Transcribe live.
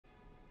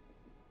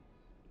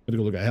Gotta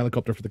go look at a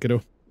helicopter for the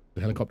kiddo.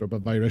 The helicopter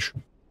above Irish.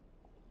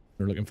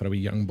 They're looking for a wee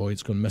young boy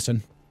that's gone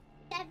missing.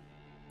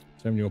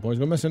 7-year-old boy's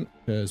gone missing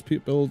because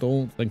people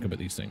don't think about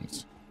these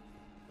things.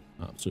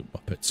 Absolute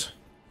muppets.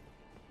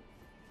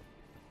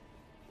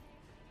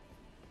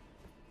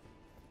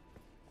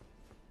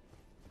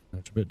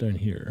 That's a bit down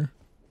here.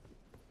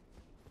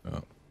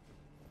 Oh.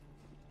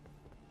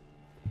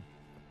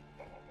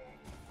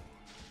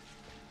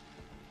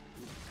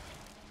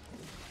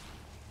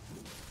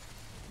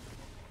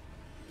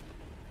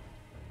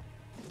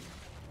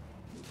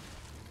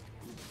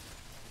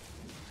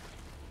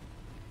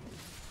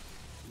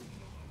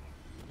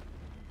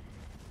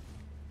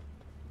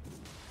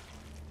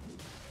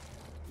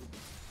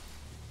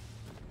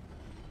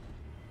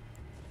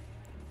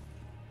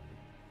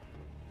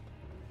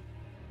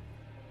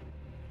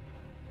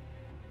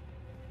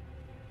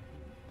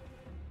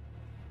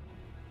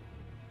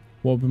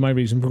 What would be my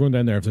reason for going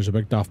down there if there's a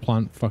big daft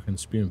plant fucking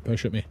spewing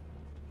piss at me?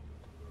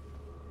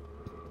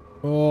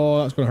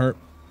 Oh, that's gonna hurt.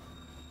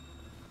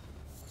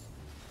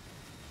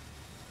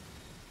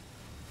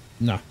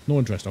 Nah, no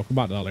interest. I'll come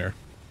back to that later.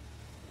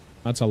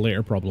 That's a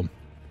later problem.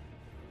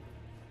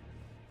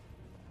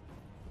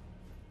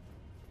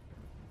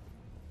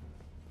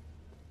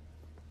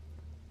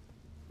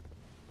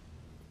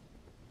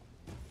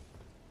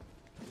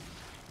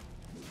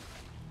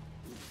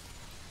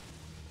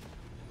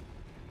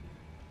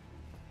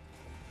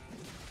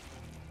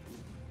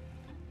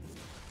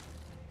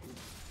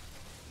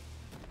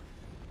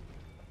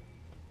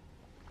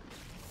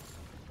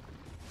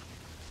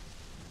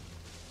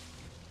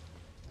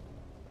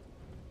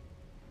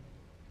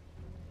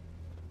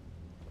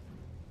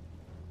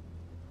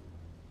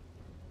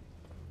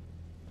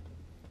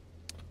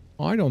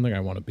 I don't think I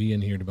want to be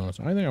in here, to be honest.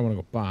 I think I want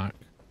to go back.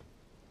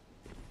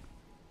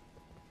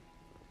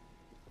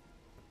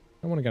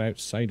 I want to get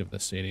outside of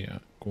this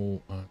area.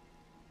 Go I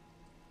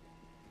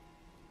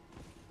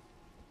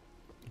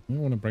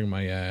want to bring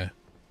my,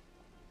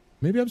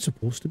 maybe I'm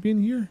supposed to be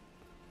in here?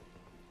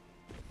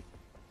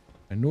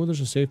 I know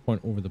there's a save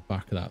point over the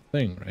back of that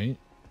thing, right?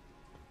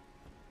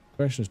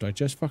 Question is, do I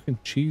just fucking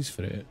cheese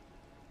for it?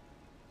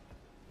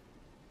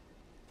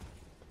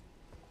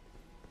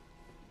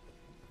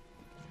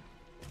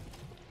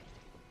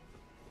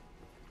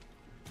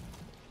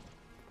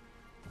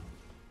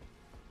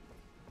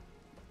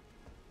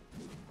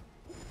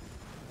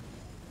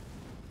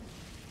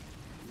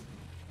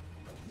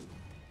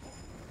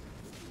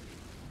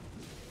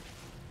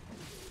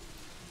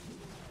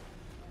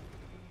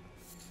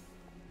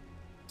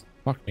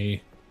 Fuck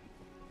me.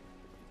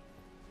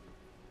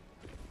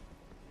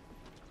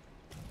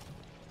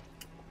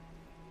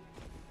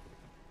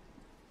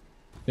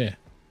 Yeah. I'm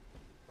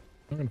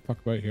not gonna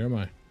fuck about here, am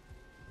I?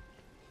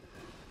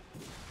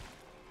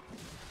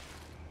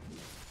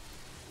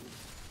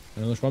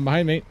 And there's one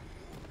behind me.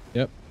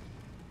 Yep.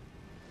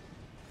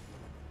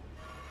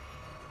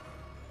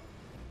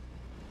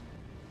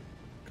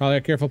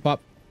 Kalia, careful,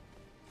 pup.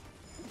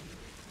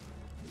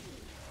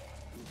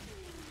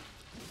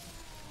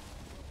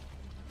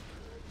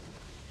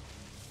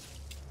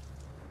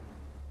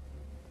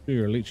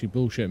 You're leechy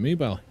bullshit me,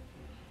 Bell.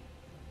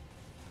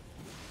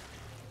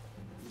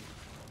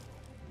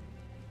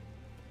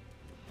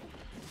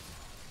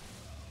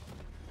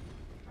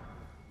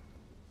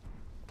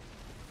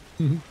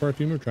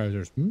 Perfumer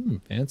trousers.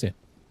 Fancy.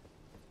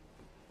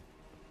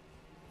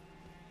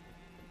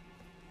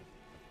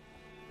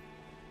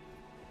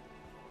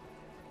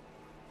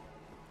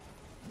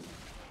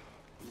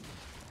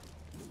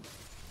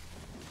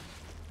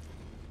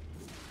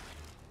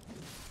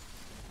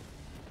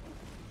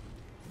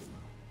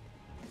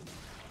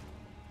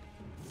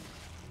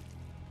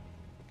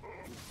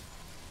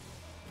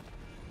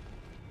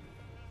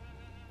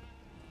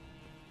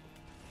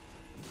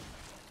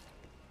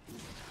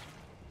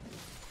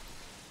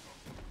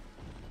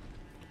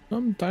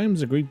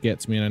 Sometimes the greed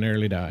gets me and I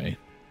nearly die.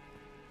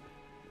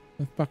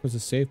 What the fuck was the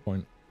save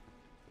point?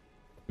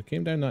 We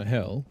came down that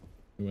hill.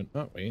 We went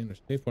that way and there's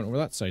a save point over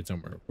that side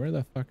somewhere. Where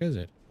the fuck is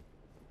it?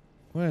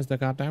 Where's the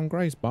goddamn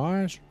grace,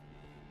 boys?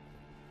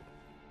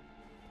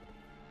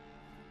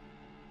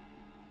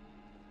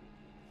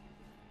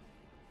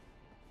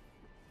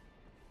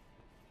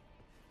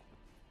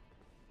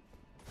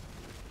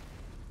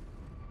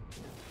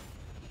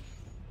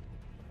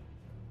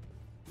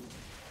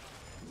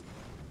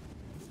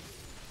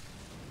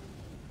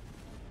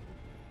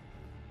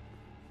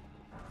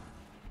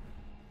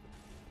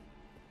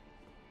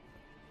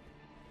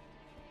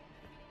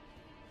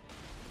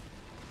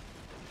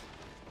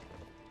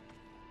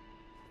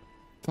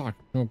 Fuck,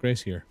 no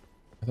grace here.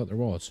 I thought there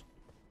was.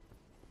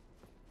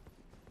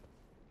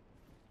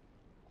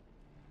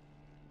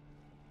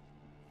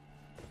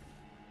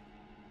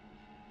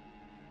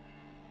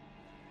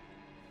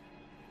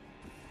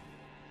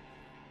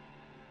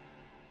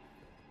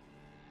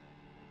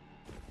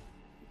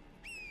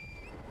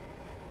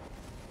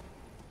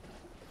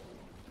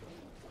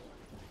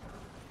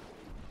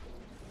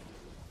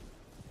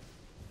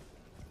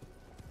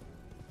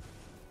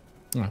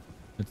 Ah,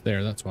 it's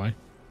there, that's why.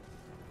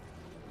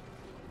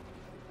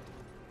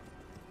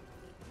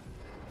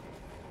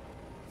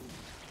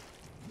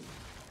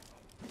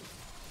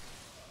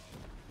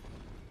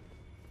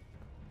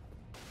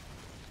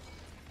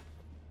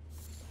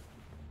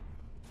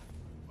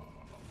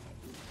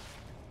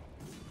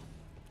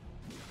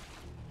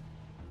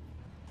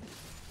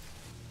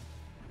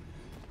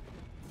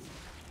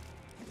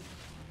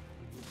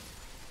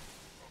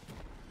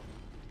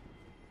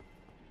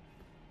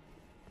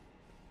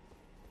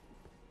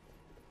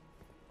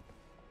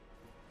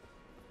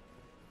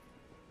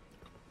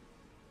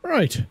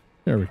 Right,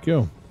 there we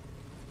go.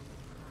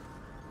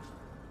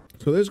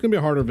 So this is going to be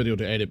a harder video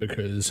to edit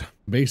because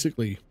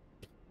basically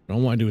what I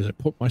want to do is I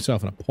put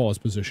myself in a pause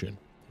position.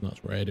 And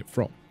that's where I edit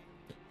from.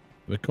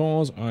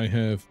 Because I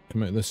have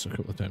come out of this a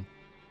couple of times.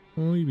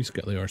 Oh, you be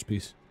scaly arse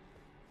piece.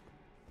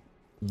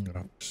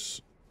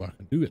 That's I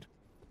can do it.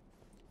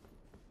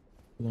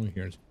 Along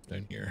here,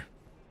 down here.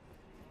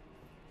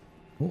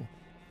 Oh.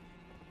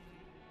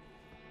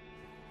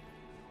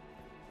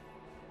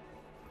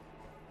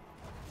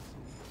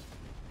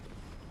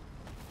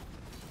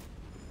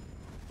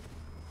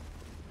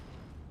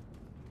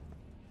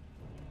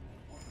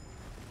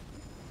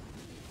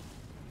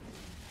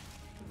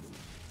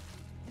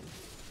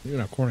 You're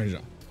not corners.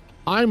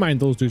 I mind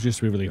those dudes used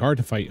to be really hard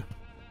to fight.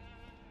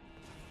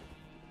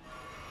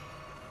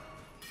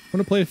 I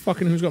want to play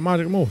fucking who's got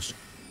magic most.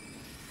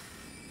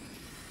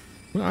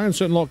 Well, I can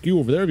sit and lock you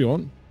over there if you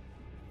want.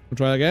 We'll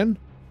try again.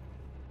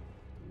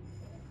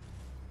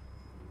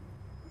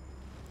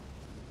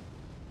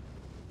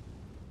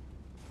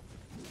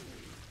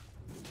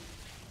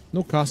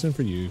 No casting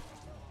for you.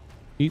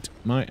 Eat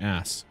my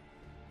ass.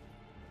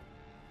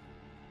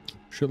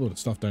 Shitload of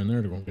stuff down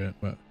there to go and get,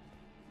 but...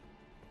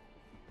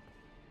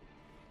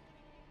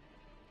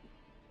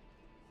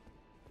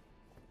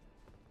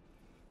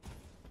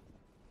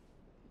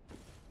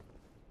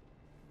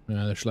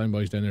 there's slime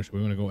boys down there, so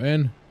we want to go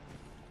in.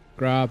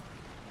 Grab.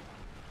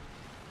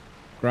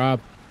 Grab.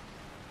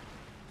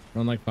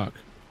 Run like fuck.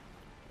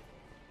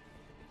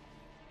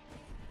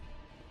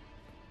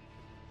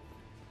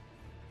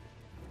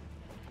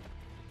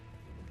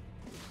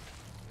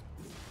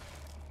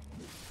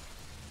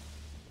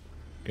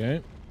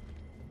 Okay.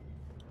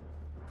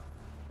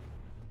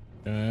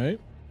 Okay.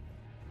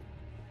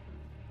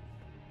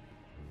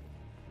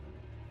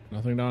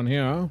 Nothing down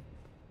here.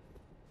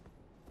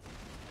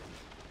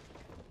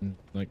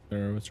 Like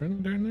there was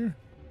something down there?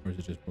 Or is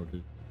it just more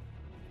dude?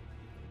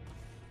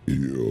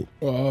 Yeah.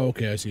 Oh,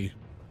 okay, I see.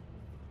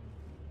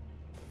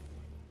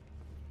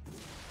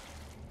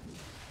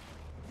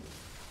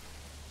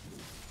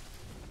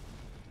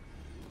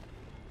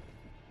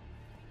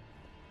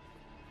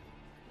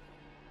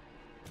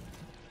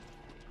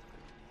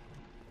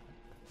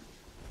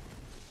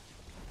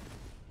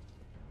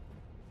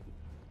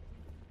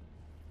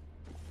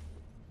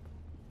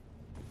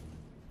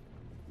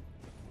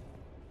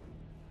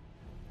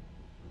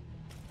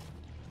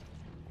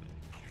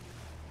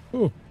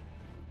 Oh.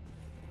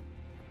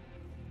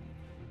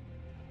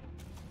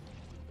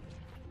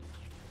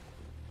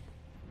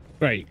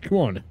 Right, come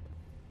on.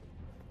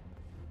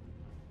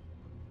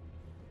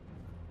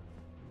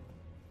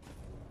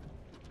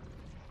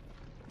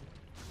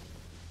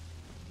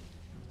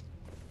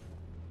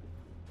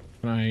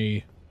 Can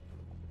I...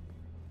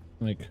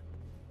 like...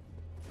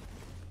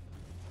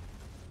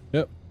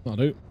 Yep, that'll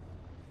do.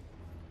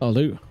 That'll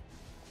do.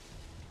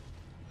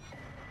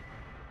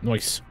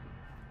 Nice.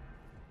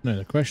 Now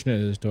the question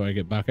is, do I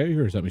get back out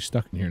here or is that me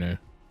stuck in here now?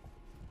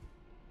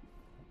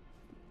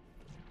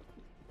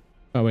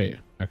 Oh wait,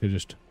 I could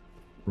just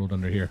roll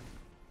under here.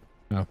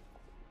 Oh.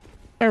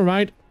 Never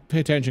mind. Pay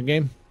attention,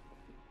 game.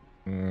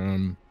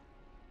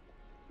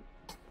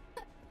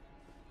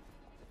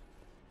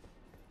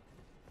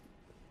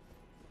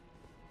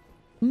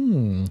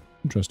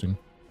 Interesting.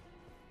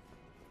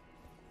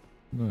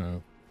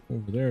 No.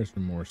 Over there's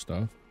some more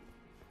stuff.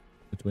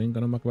 But we ain't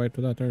gonna muck about for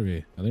that, are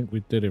we? I think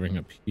we did everything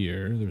up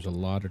here. There's a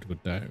ladder to go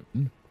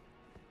down.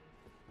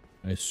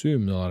 I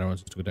assume the ladder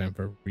wants us to go down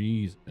for a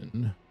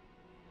reason.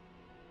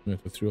 We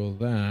have to go through all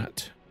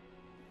that.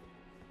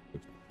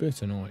 Which is a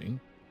bit annoying.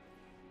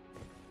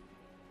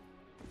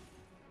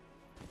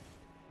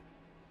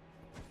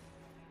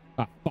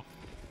 Ah, fuck.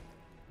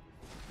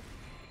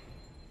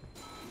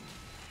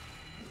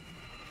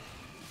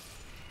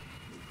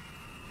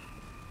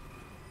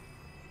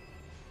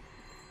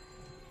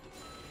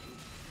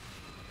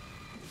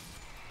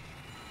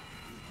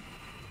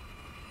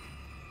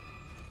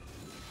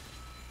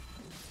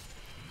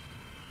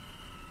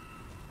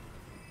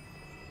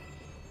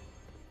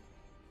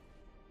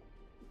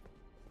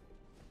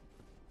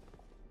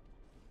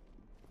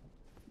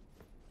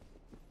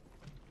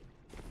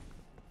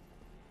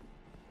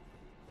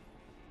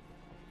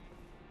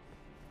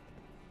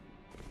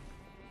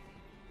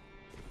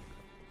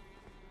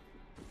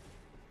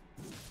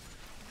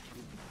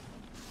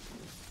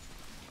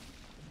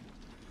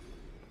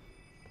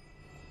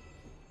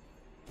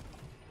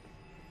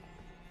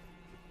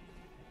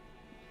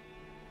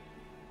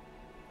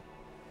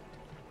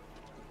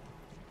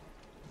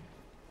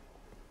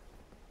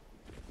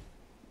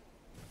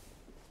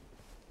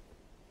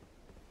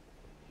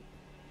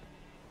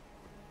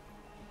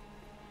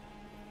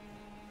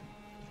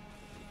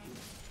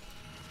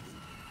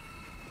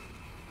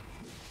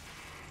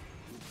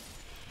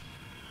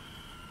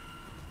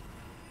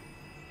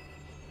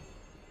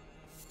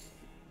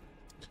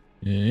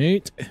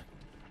 Right.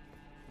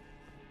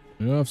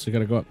 We obviously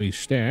gotta go up these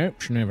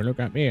steps and have a look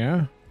up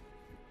here.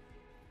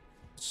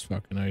 It's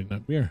fucking hiding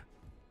up here.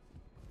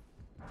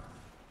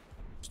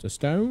 Just a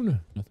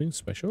stone. Nothing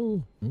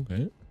special.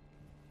 Okay.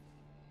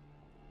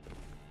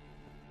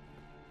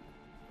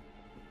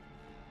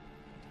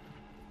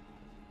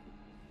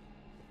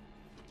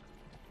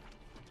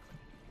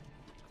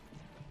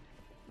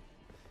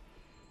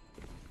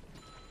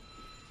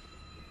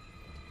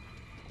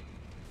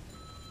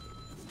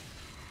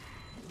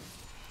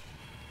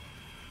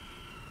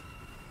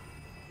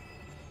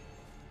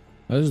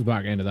 This is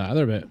back into that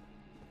other bit.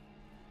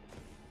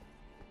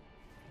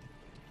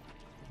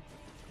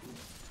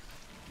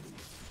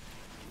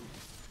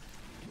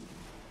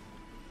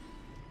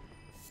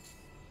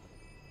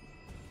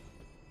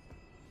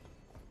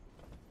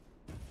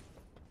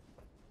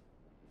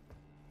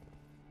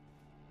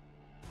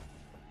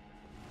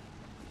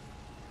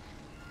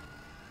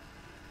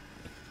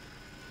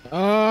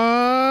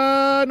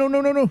 No,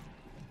 no, no, no.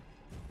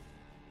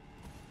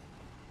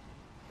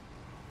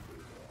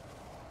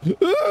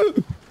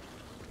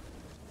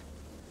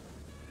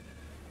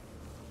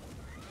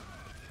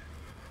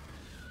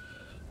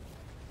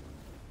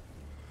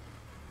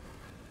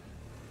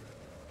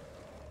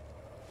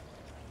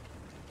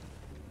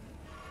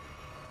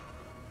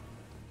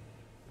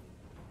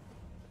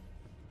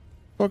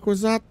 Fuck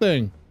was that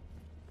thing?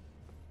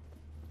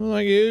 Oh,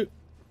 thank you.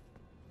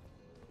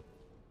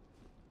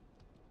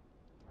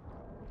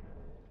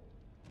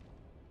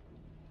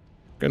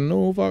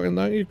 No fucking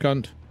thank you,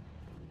 cunt.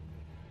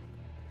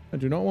 I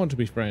do not want to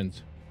be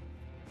friends.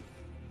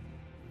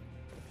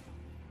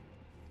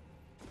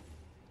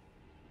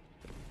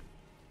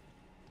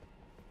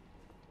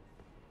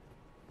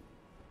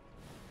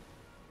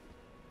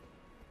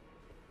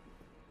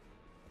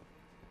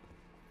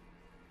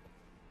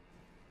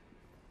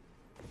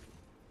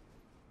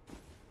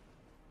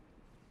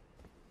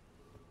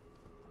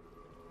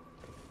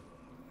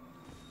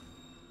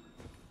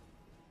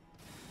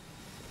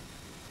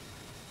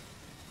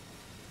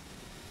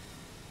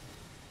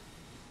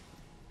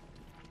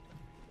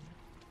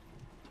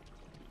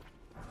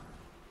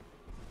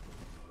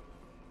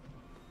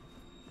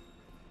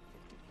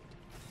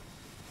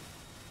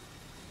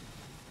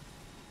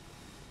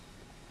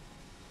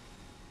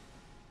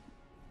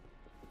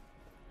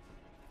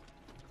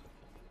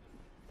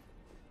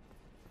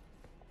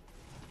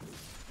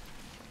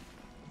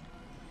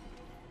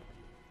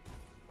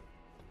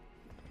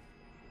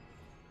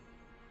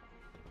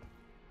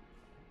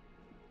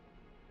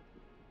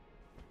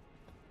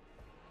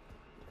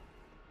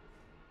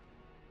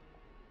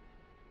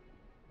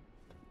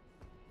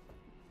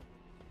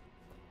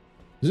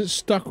 Is it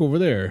stuck over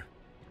there?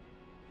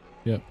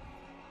 Yep.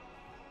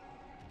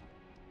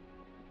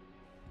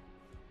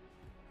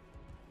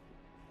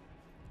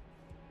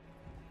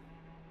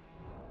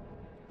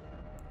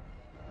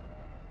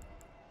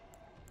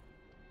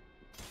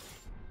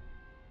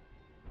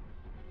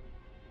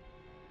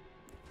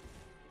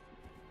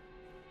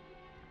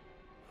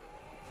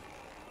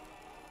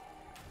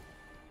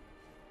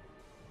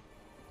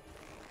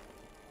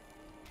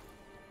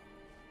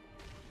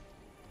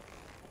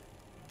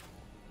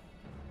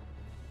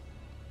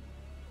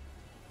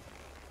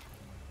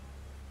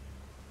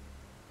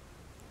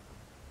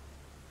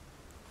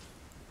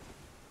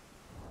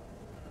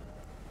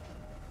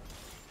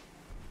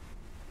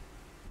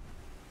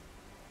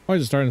 Why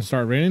is it starting to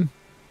start raining?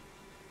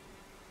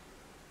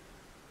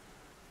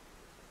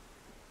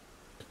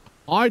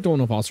 I don't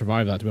know if I'll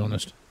survive that, to be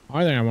honest.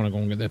 I think I want to go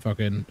and get the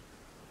fucking...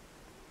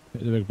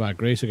 the big black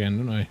grace again,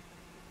 don't I?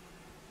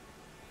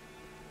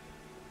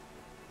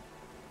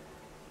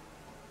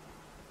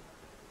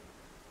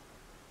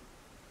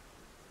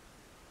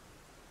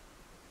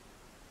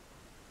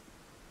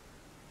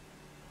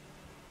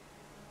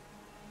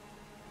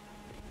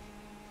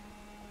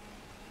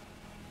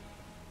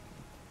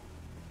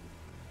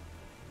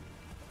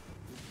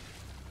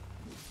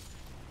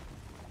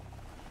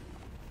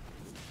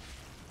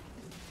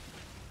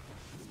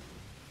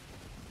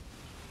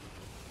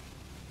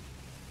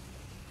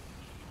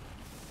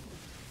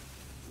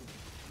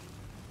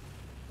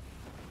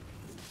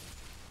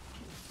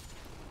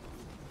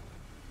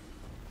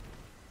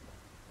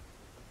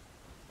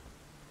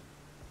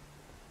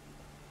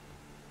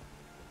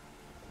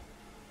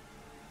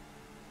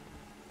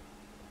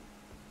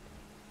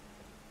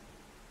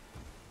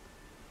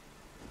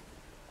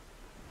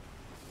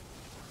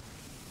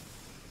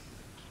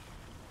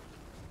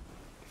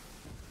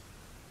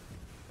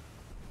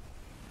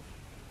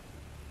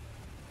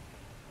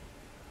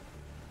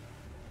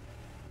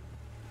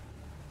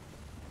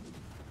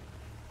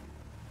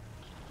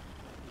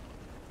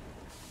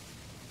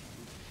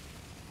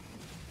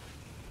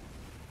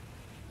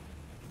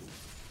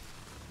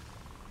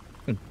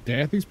 What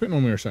death he's putting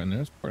on me or something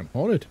there. It's fucking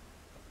horrid.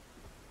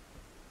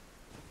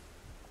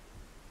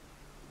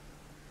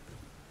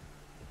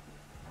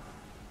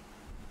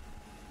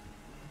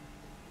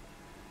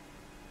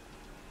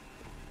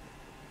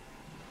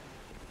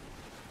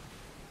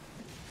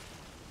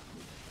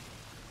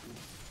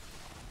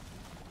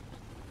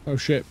 Oh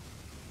shit.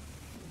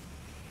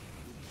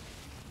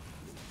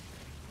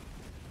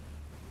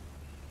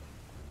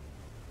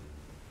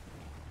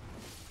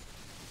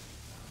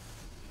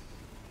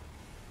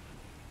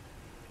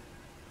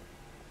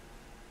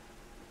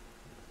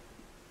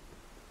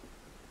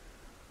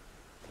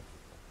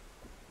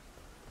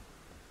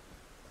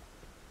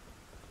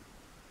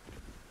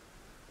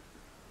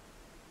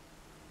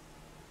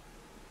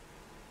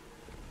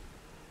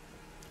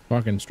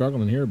 Fucking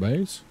struggling here,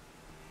 base.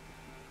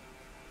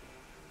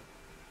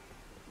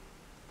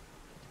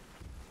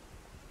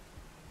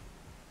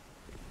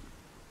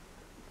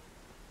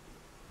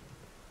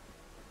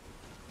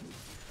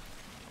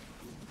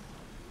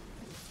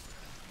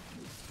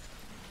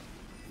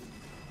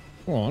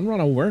 Come on,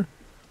 run over.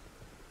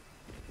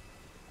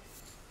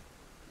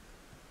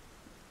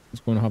 Let's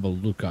go and have a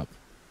look up.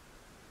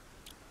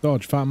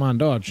 Dodge, fat man,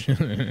 dodge.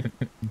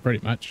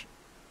 Pretty much.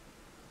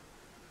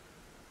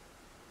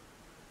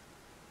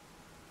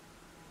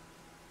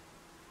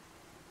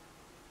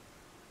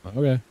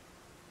 Okay.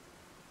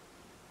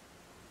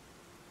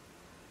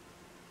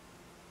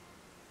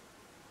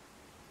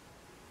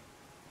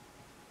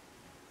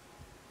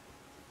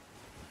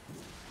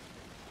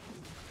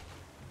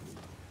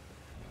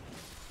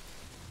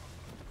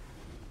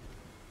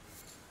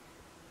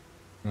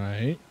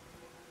 Right.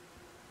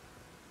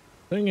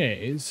 Thing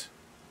is,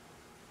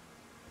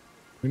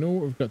 we know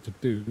what we've got to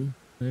do.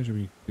 There's a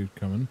wee dude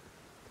coming.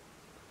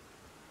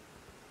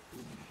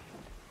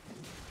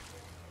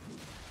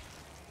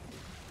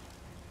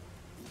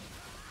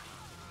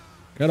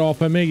 Get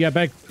off of me, you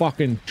big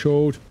fucking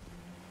chode.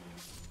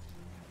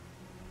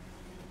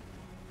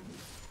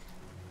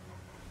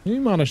 He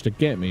managed to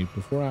get me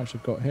before I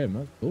actually got him.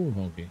 That's bull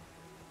honky.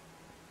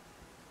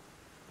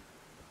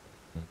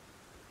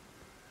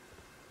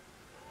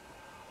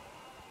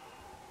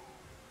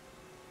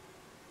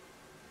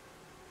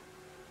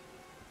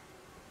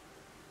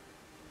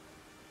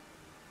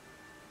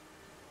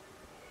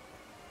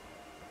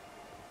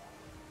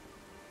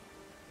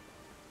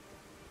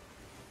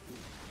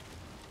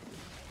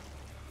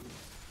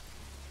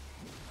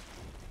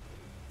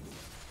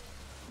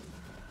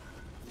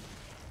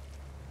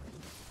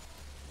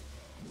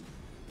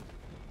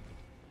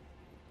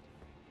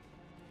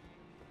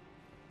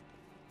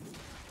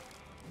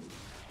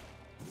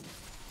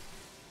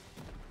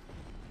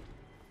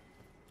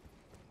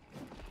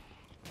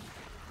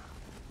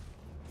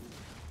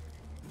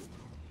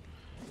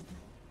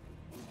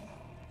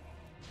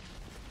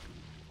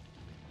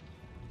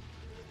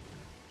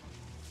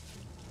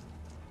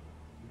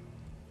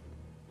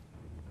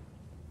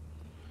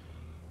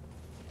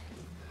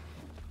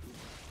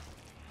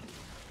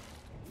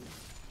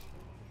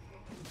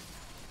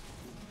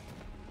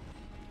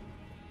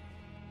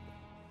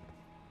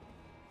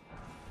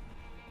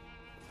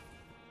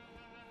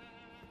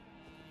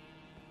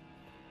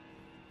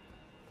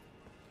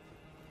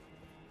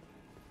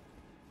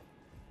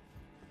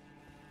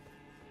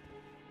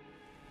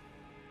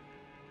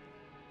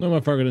 No,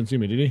 motherfucker didn't see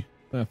me, did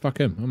he? Fuck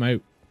him. I'm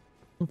out.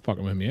 I'm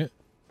fucking with him yet.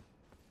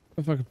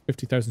 I've fucking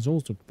 50,000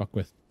 souls to fuck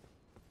with.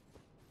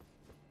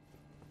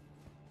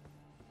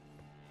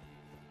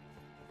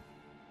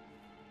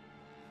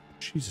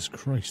 Jesus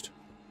Christ.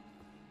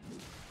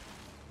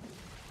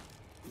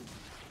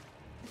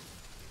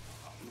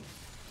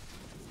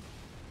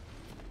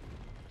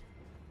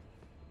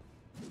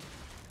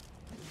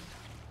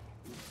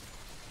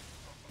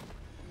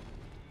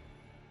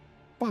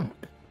 Fuck.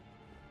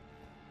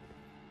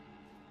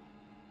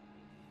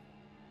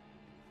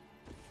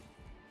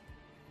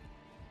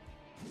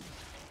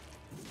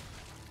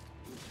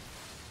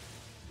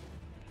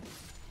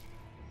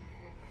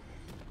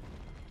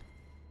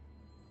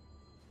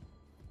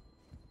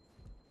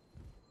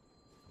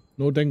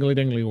 No dingly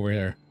dingly over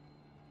here.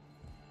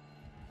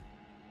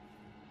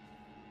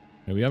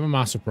 Now we have a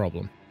massive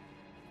problem.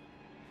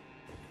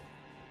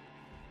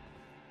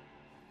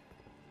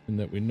 In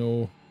that we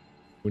know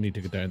we need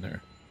to get down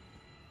there.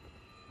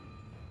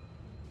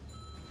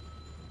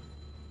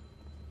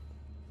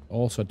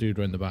 Also a dude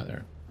round the back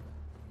there.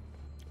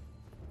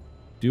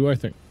 Do I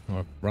think... Oh,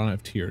 I've run out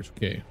of tears.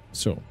 Okay,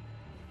 so...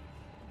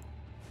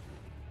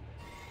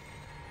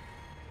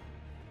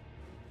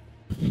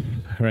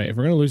 Alright, if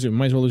we're gonna lose it, we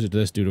might as well lose it to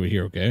this dude over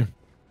here, okay?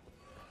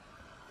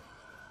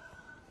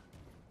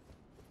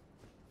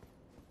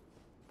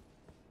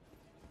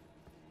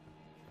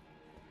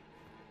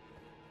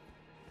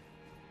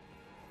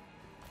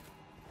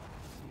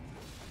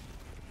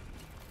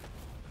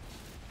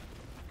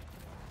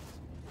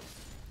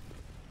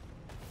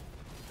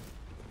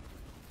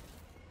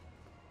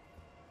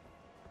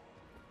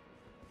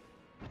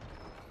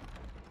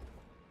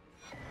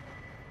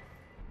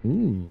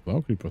 Ooh,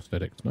 Valkyrie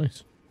prosthetics,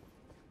 nice.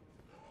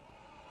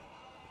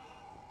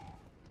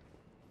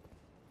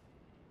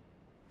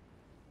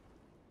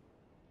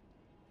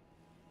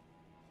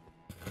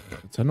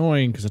 It's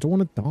annoying because I don't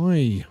want to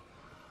die.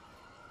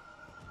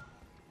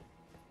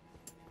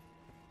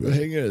 The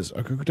thing is,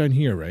 I could go down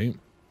here, right?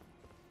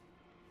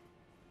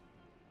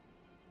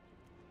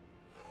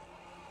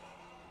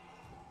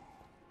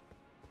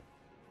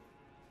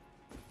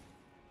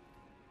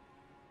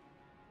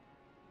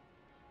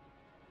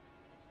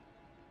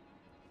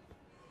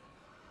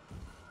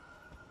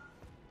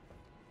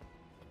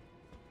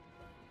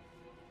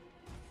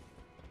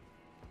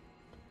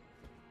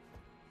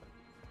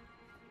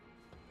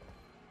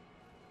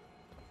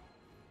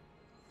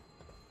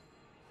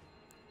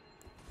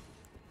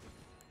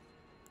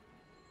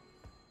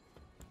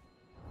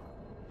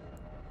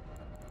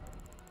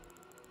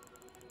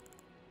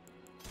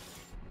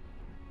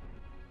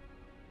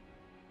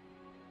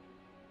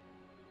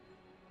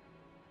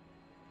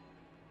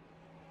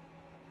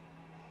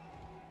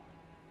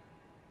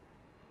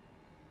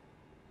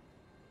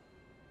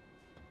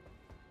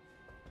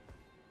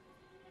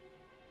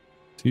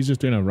 He's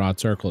just doing a rod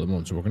circle at the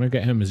moment, so we're going to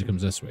get him as he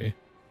comes this way.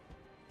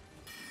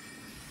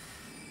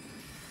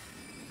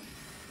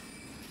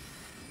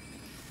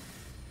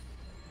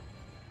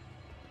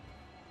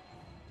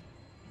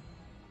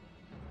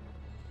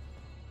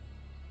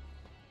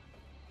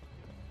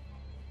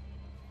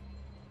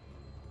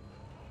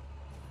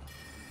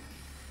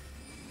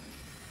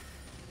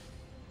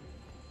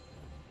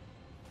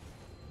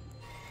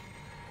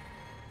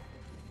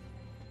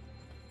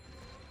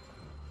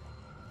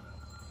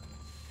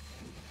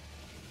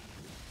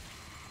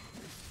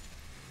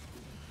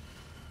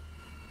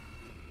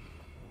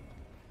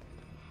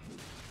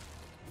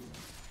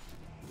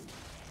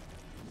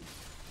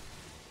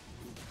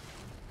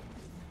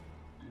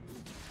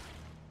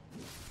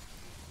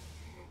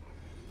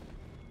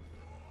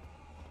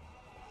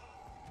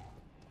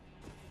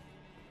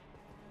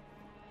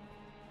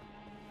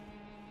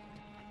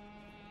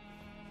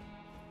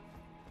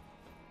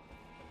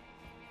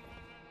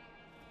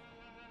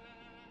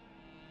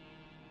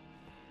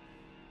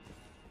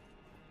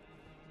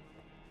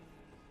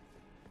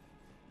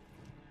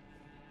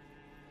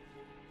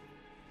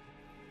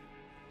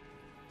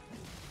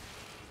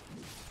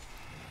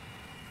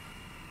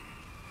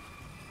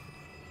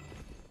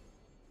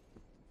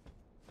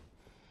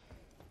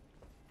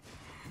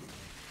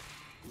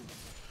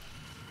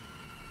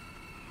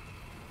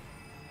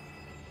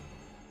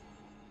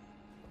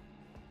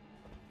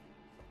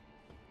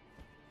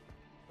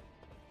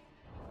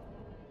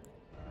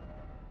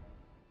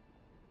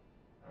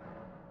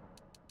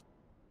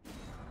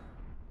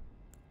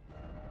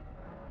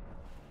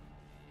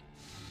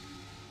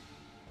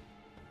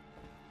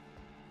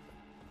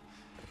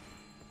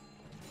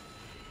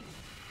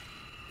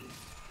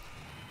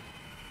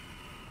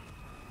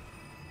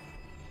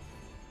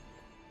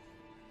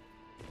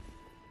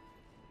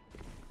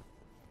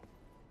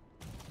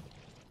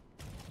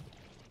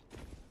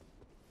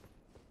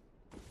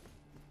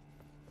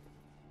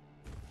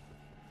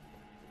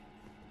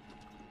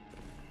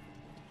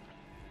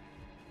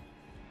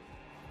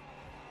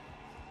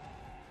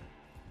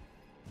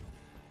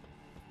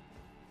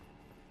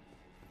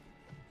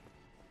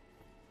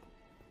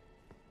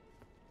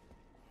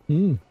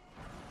 Hmm.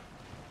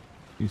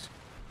 Jeez.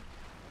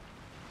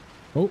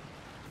 Oh.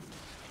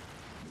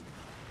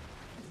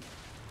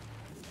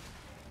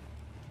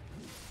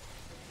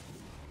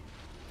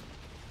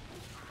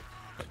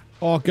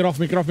 Oh, get off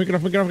me, get off me, get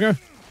off me, get off me, get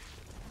off me.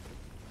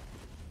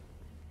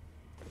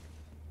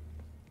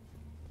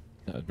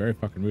 That was very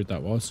fucking rude,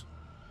 that was.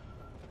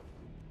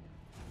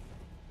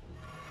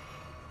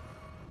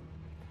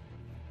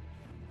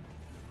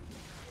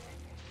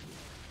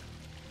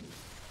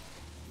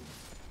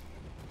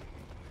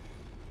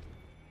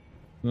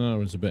 That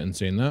was a bit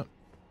insane, that.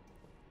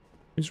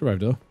 He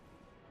survived, though.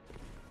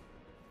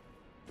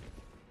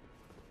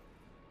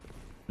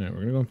 Now, we're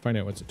gonna go and find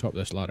out what's at the top of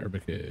this ladder,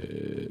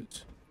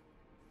 because...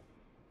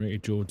 Ricky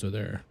Jodes are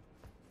there.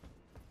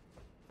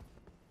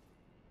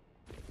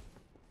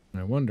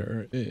 I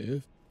wonder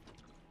if...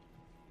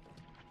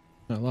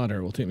 that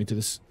ladder will take me to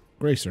this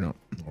grace or not.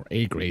 Or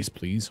a grace,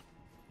 please.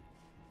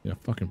 Yeah,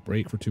 fucking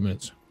break for 2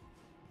 minutes.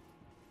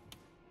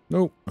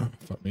 Nope. Oh,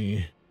 fuck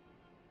me.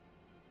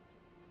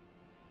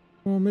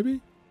 Oh, maybe?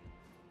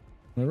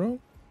 Am I wrong?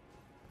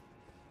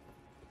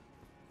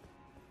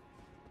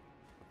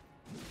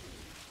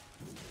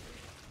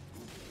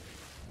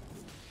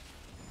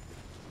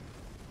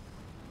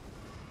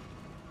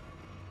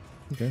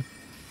 Okay.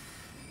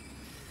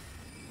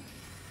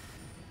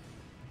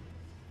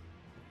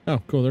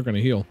 Oh, cool. They're gonna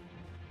heal.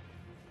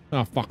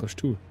 Oh, fuck. There's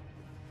two.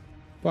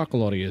 Fuck a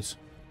lot of yous.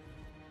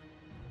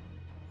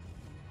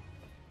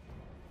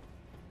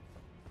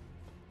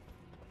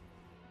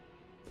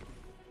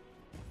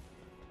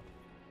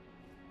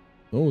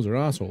 Those are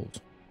assholes.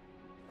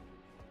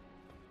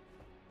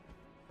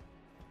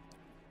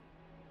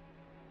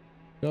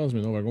 Tells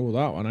me though, if I go with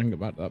that one, I can get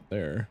back up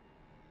there.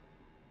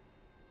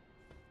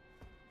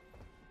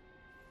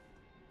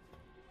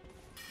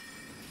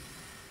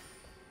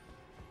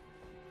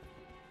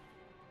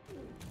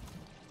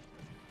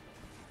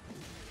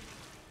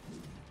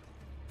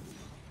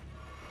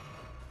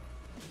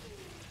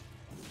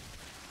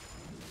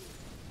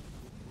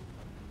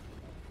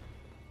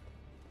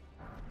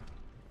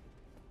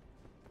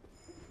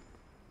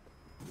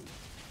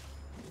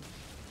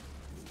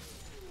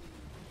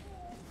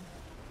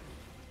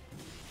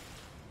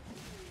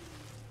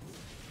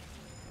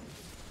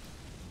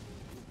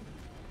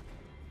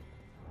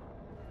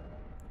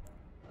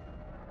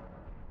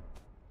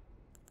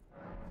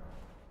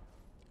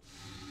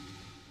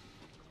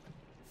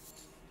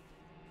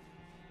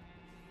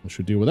 I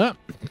should deal with that.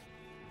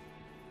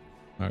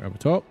 Back up the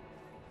top.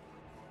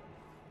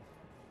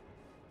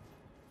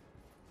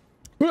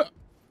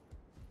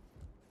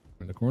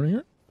 In the corner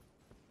here.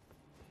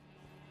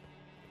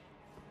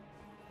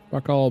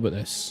 Fuck all but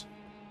this.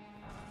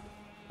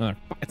 Another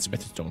fucking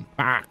smithing stone.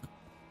 Fuck.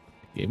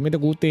 Give me the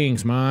good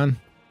things, man.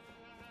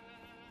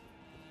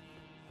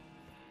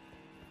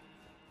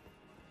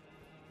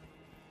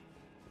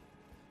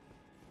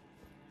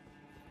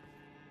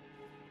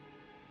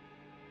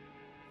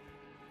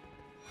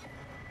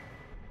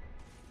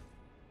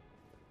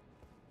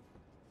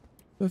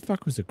 Where the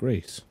fuck was the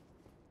Grace?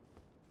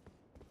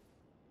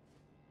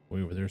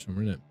 Way over there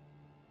somewhere, isn't it?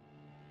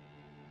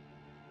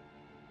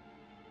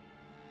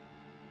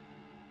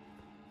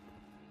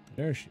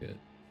 There she is.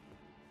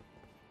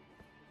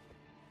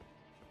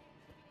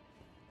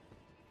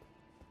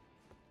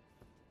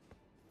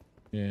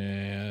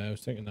 Yeah, I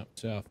was thinking that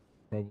myself.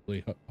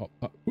 Probably hop, hop,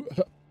 hop.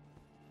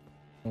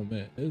 Oh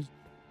man, it is.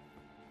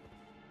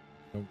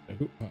 Oh,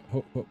 hoop, hop,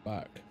 hop, hop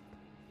back.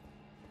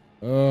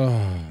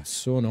 Oh,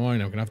 so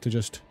annoying. I'm gonna have to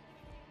just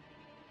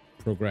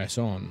progress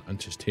on and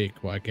just take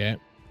what I get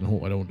and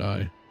hope I don't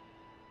die.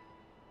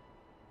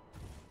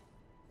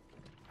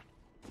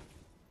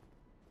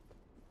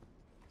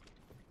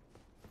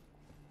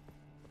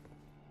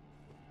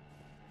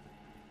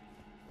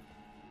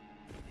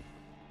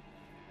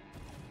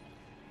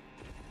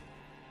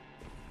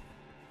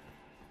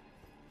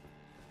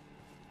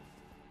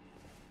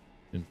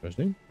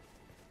 Interesting.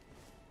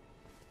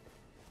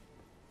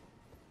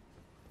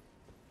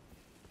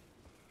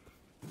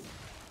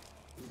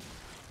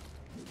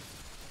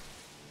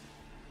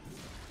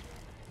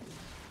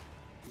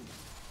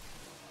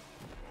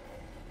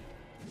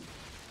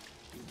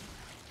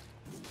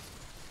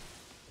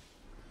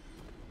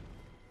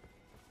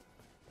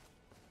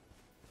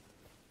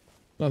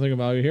 Nothing of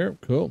value here.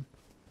 Cool.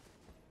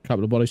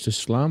 Couple of bodies to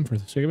slam for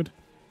the sake of it.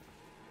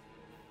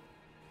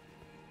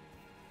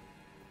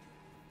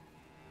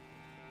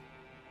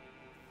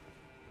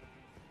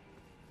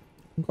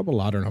 I'll go up a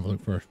ladder and have a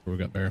look first before we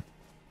get there.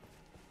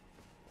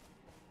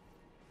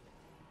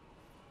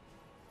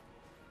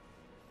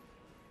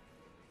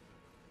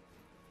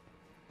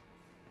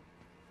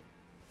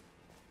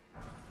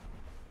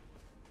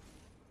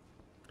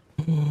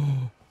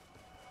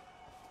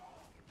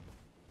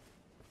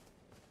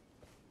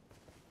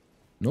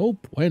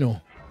 Nope.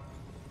 Bueno.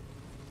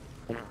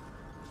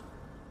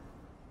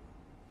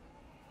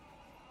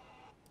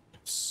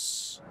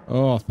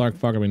 Oh, thank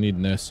fuck, I've been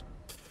needing this.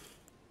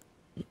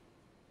 I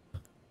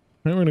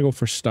think we're gonna go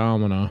for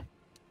stamina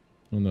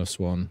on this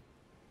one.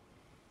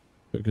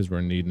 Because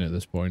we're needing it at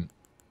this point.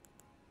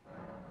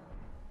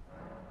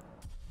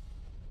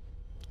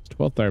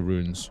 12,000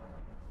 runes.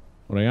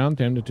 What I am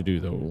tempted to do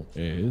though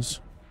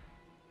is,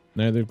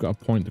 now they've got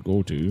a point to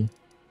go to,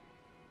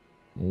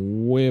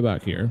 way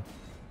back here.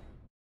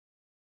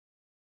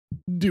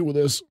 Deal with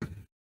this.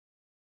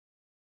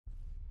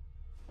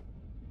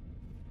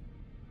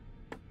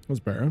 That's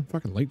better.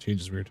 Fucking light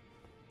change is weird.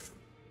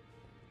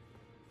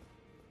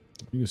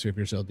 You can save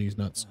yourself these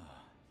nuts.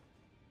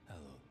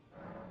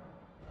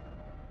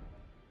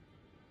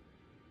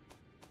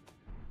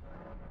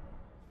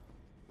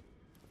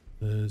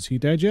 Is he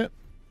dead yet?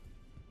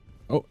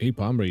 Oh, he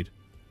palm read.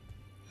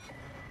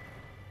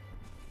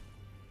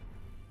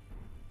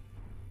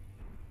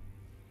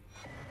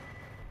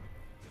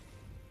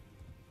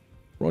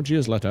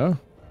 Roger's letter.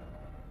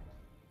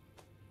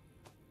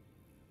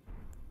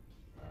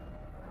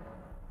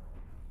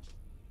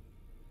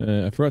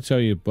 I forgot to tell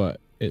you,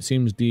 but it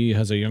seems Dee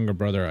has a younger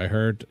brother. I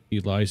heard he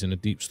lies in a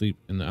deep sleep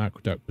in the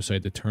aqueduct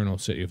beside the eternal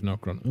city of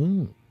Nokron.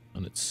 Oh,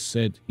 and it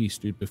said he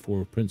stood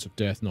before Prince of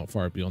Death not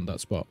far beyond that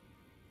spot.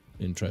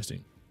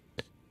 Interesting.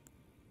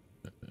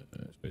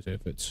 Suppose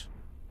if it's...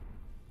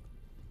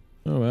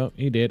 Oh well,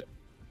 he did.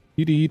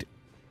 He did.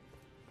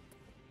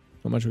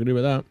 Not much we can do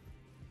with that.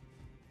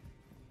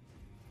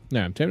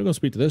 Now, I'm tempted to go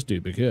speak to this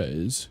dude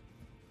because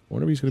I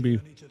wonder if he's going to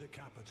be...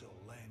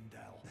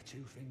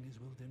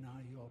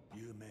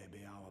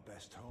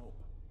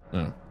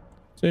 Oh.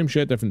 Same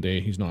shit, different day.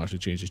 He's not actually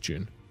changed his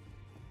tune.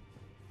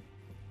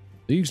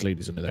 These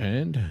ladies, on the other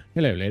hand.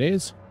 Hello,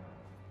 ladies.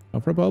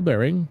 Up for a ball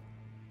bearing.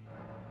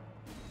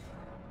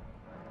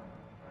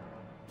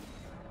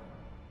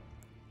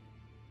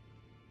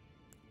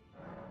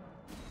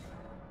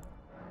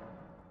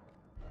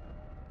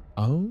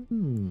 Oh,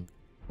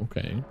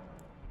 okay.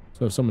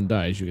 So if someone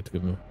dies, you get to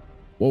give them a...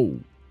 Whoa.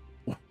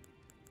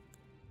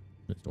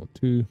 There's not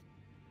two.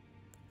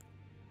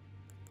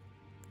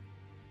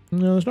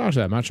 No, there's not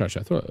actually that much,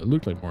 actually. I thought it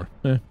looked like more.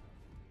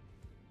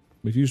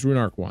 We've used Rune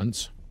Arc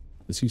once.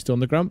 Is he still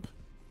in the grump?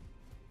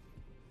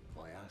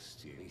 I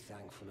asked you, be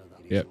thankful that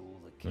yep.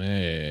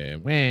 I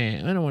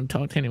don't want to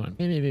talk to anyone.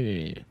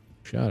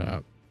 Shut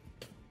up.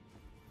 I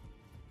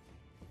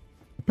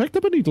picked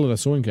up a needle and a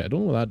sewing kit. I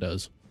don't know what that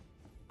does.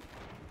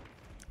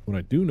 What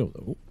I do know,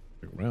 though,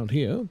 around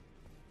here...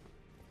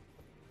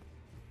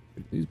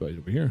 These boys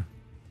over here.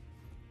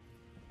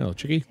 Hello,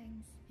 Chicky.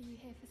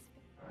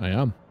 I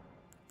am.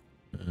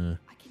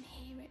 I can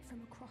hear it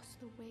from across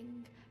the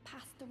wing,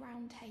 past the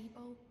round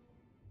table.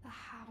 The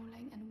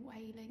howling and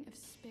wailing of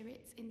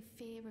spirits in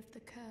fear of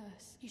the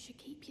curse. You should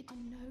keep your... Oh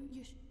no,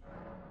 you should...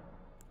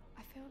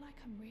 I feel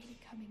like I'm really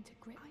coming to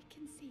grip. I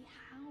can see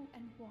how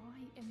and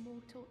why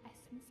immortal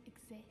essence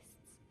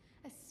exists.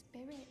 A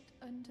spirit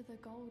under the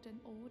Golden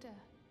Order.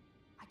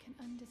 I can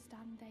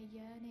understand their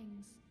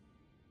yearnings.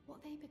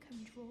 What they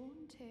become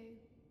drawn to.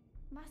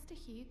 Master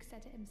Hugh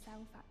said it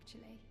himself,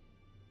 actually.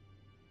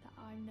 That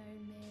I'm no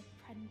mere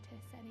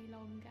apprentice any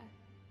longer.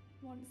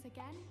 Once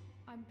again,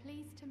 I'm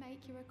pleased to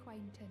make your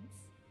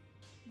acquaintance.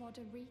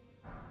 Roderick.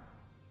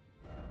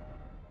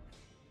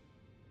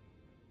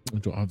 I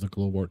don't have the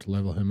glowwort to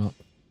level him up.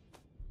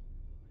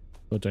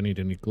 But I need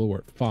any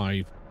glowwort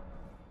 5.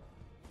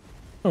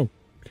 Oh,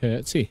 okay,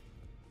 let's see.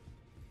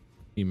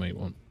 He might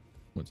want.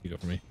 What's he got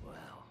for me?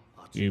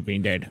 Well, You've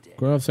been dead.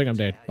 Go off, think I'm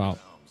dead, pal.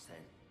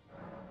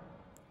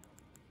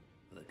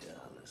 The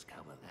girl has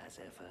come as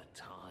ever.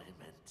 Time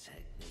and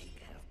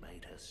technique have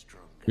made her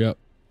stronger. Yep.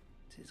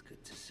 Tis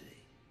good to see.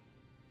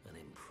 An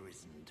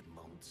imprisoned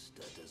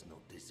monster does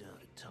not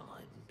desert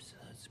times.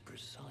 That's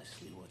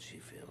precisely what she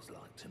feels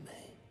like to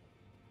me.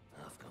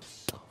 I've gone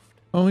soft.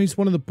 Oh, he's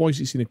one of the boys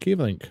you see in the cave,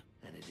 I think.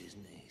 And it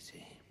isn't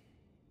easy.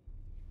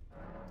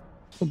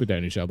 Don't be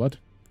down, you shall, bud.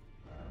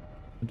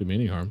 Don't do me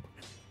any harm.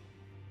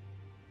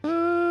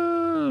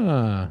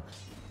 Ah.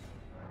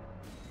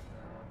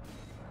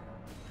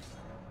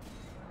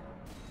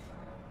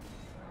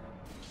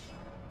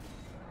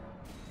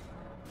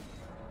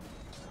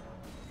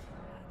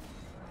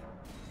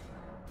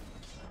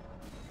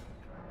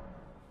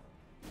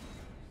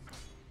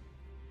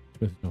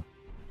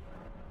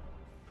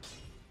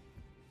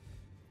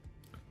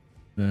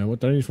 No. What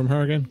do I need from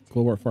her again?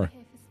 Glowwort 4.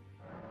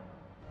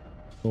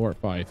 Glowwort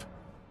 5.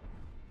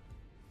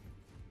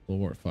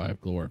 Glowwort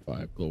 5, Glowwort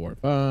 5, Glowwort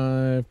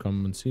 5.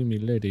 Come and see me,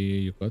 lady.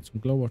 You've got some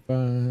Glowwort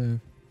 5.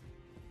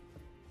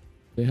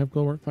 They have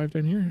Glowwort 5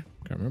 down here?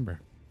 Can't remember.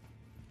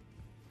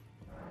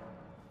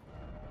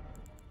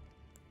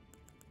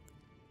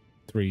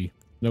 Three.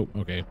 Nope,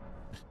 okay.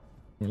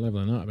 We're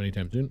leveling that up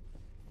anytime soon.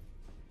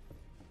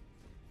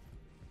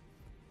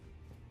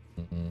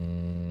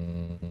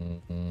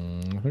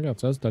 I think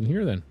that's us done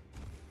here then.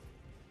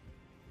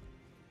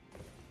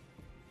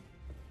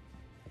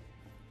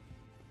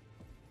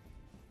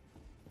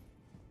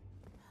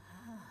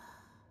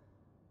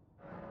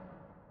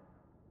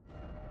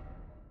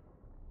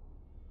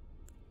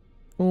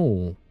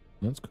 Oh,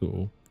 that's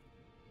cool.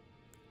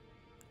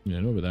 Yeah,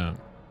 I know about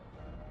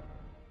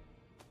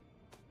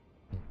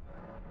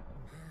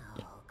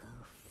that.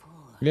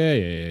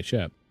 Yeah,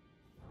 shut up.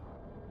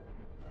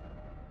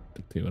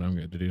 Dictate what I'm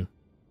going to do.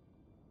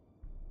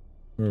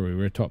 Where were we?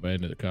 We're top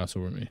end of the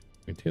castle, weren't we?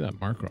 We can take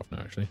that marker off now,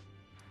 actually.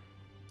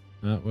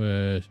 That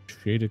was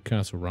shaded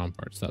castle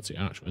ramparts. That's the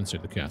actual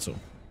inside of the castle.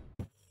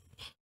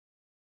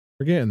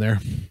 We're getting there.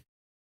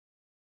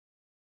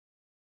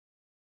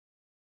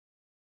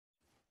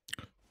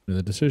 Now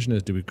the decision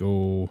is, do we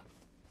go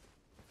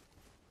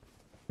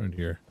around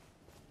here?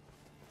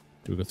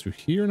 Do we go through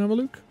here and have a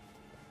look?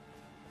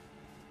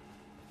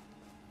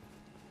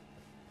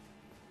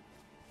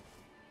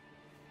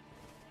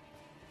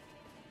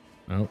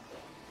 No.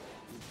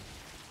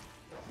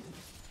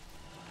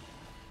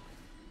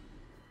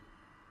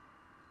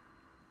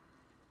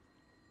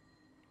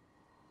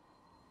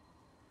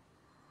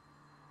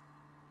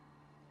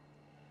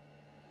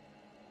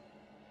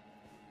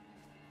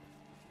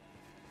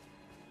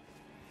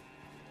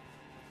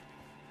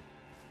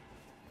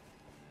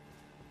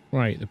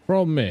 Right, the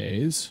problem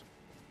is,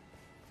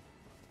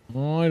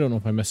 I don't know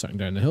if I missed something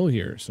down the hill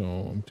here, so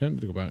I'm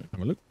tempted to go back and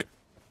have a look.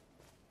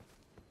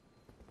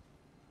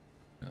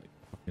 Like,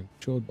 fucking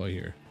chilled by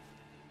here.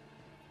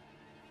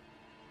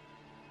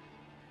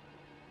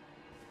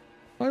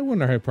 I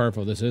wonder how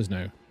powerful this is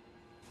now.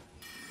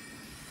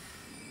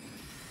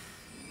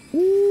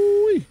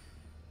 Ooh-wee.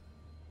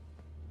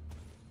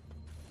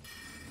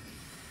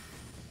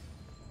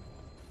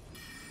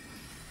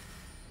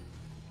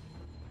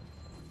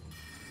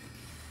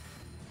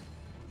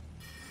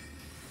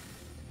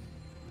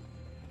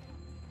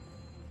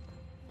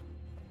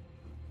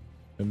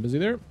 Been busy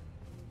there.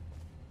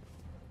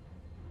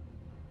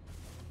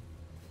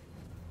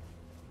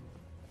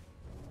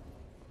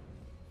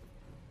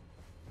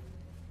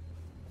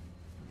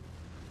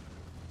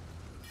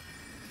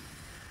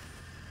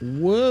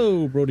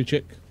 Whoa, Brody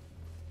chick.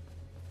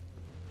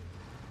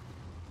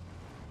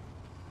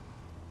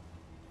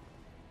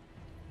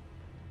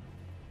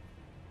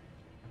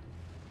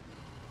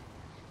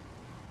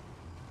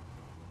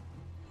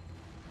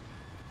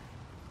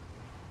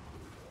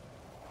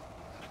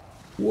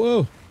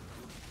 Whoa.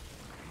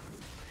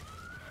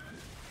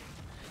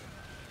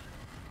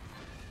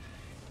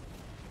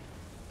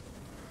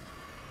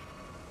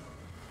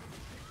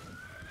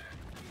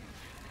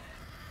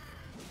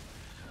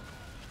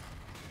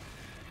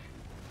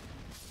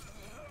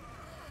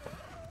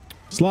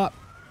 Slap.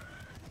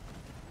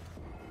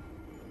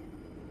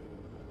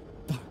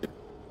 Fuck.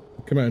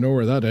 Come out of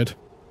nowhere, that did.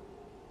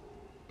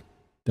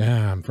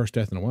 Damn, first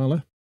death in a while, eh?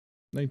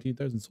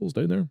 19,000 souls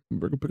down there.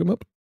 We're gonna pick them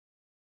up.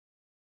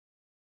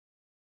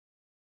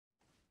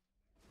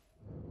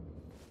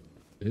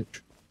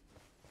 Bitch.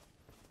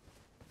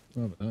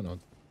 Oh, but that on.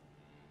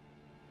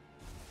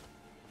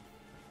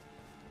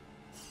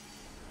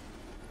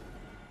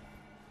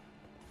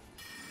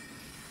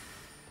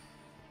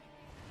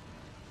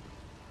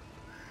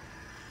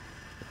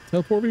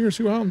 Teleport over here,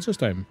 see what happens this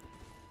time.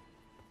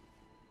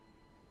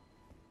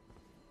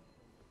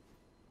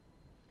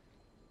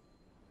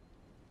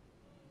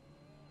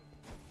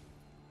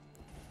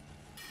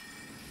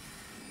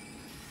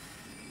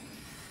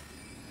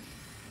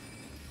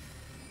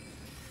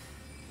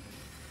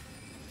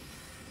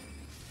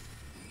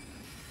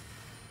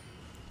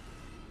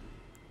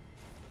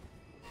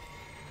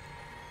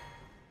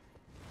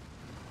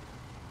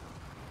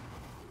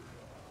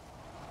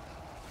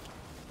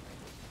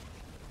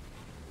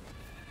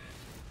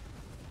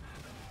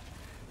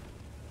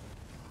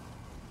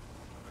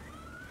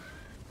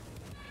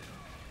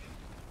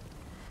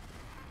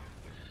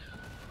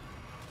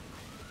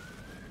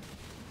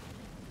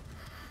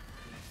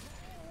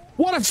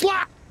 What a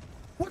slap!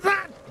 What's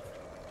that?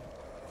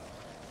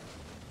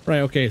 Right,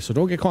 okay, so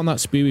don't get caught in that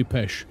spewy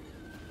pish.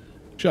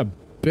 She's a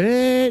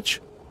bitch.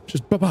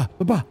 Just ba-ba.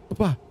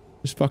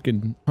 Just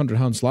fucking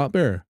 100-hand slap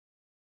bear.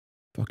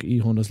 Fucking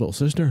E-Honda's little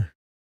sister.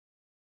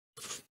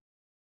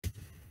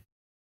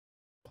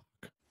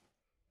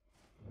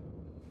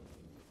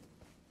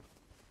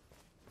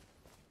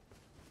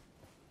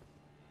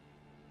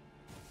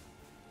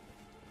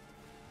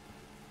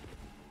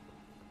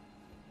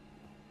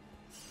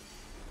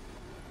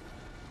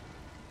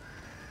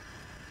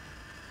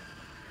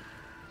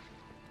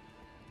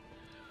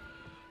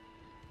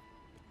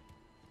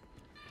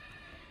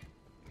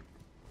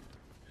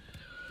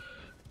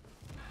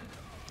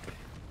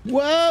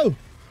 Whoa!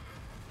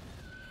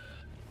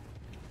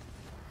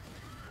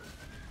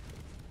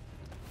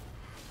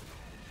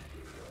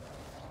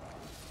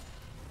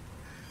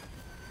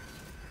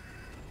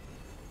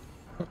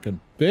 Fucking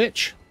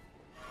bitch.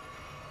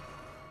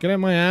 Get out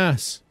my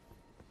ass.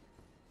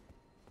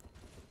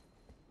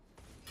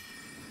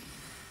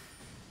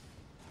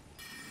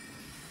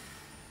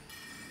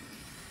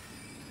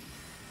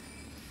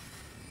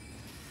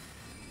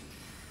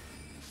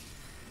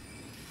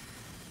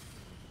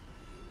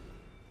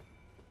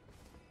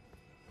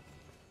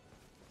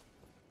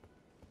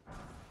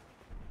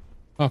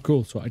 Oh,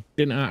 cool. So I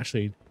didn't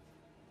actually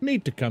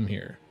need to come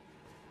here.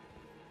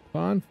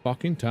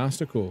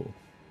 Fan-fucking-tastical.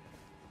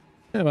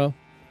 Yeah, well.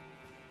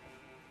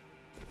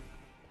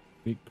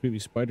 Creepy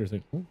spider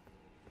thing. Oh,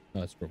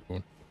 that's where I'm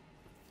going.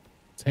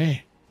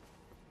 Hey,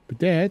 but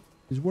that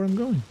is where I'm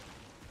going.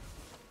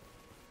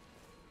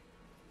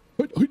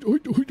 So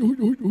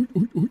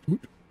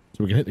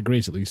we can hit the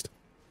grace at least.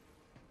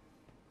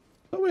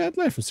 I thought we had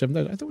left for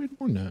 7,000. I thought we had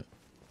more than that.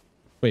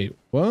 Wait,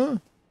 what?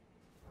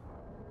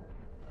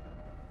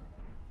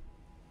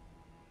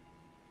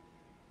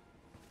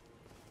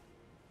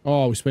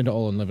 Oh, we spent it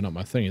all on living up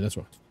my thingy, that's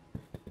what.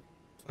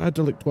 I had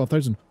to like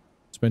 12,000.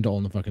 Spent it all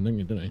on the fucking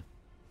thingy, didn't I?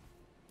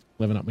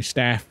 Living up my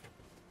staff.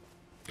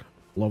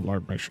 Love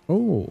Lord Brush.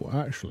 Oh,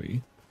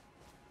 actually.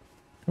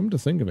 Come to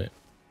think of it.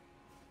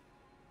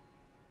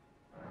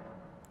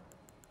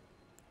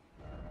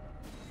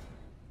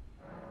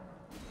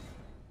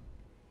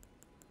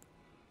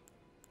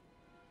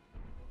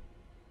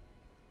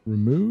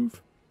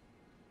 Remove.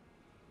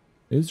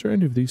 Is there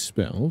any of these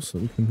spells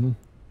that we can...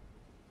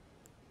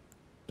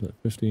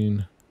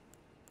 15.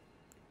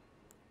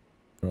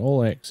 They're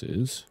all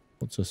X's.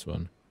 What's this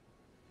one?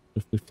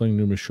 Swiftly fling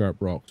numerous sharp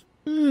rocks.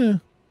 Eh.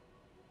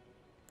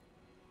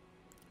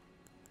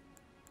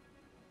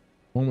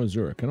 One with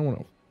Zurich. I don't want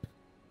to...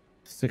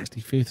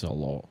 60 faith's a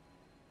lot.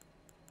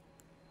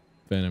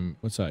 Venom.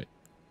 What's that?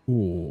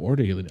 Ooh,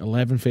 order healing.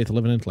 11 faith,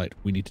 11 intellect.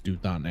 We need to do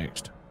that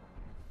next.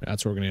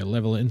 That's where we're going to get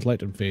level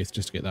intellect and faith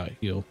just to get that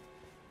heal.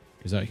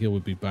 Because that heal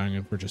would be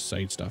banging for just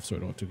side stuff, so I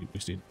don't have to keep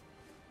wasting.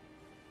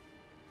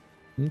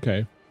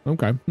 Okay.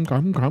 Okay.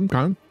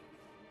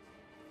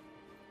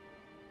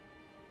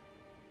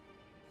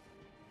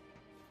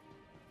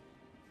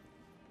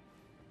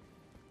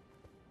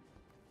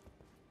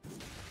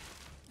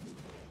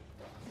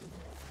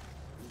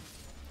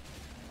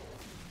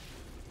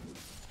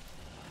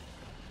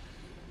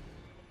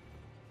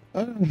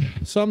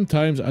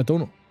 Sometimes I don't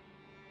know.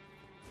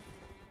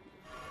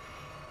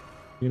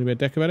 You gonna be a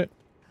dick about it?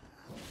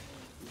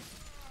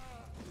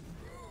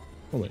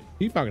 Oh wait,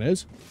 he fucking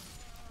is.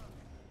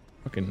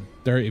 Fucking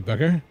dirty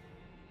bugger.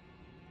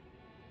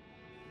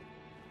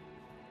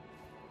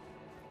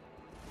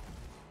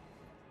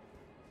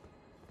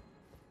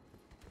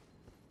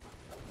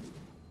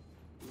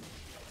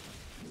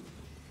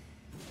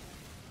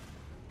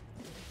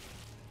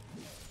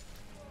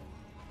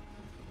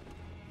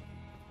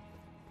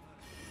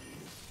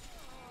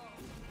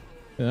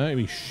 Yeah, that'd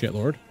be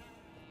shitlord.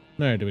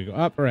 Now, do we go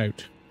up or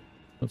out?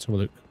 Let's have a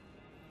look.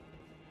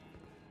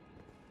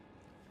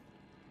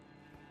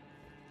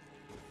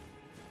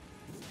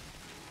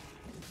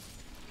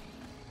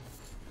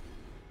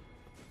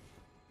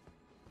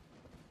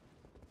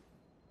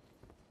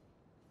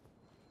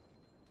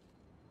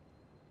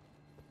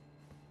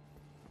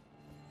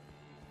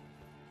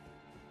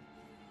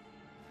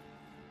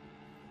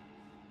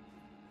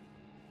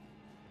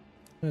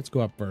 Let's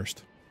go up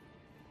first.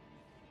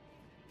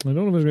 I don't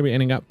know if there's going to be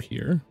anything up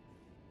here.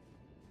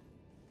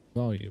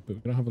 Value, but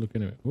we're going to have a look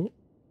anyway. Oh.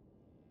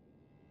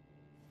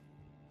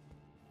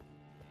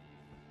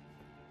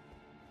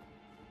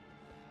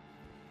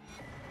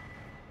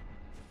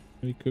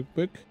 Any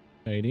cookbook?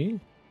 ID.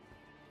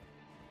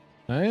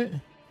 Alright.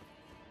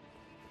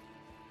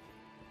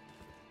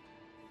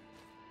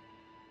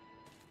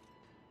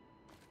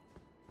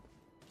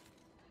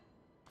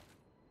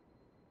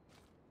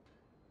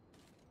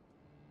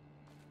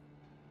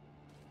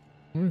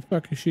 Where the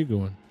fuck is she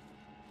going?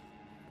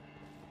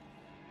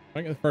 If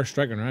I get the first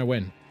strike on her, I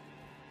win.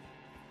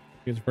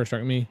 She gets the first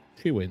strike on me,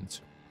 she wins.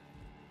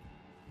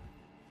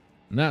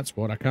 And that's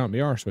what I can't be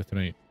arsed with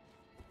tonight.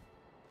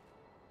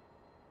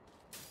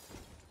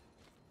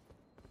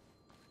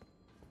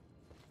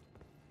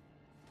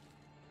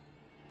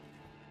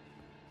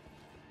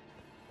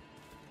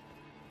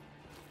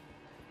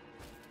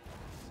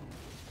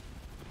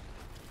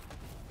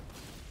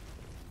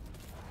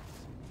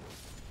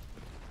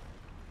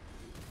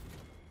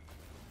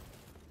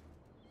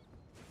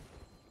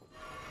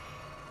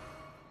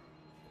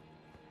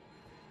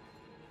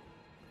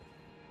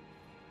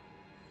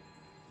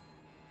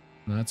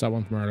 That's that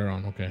one from earlier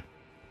on. Okay.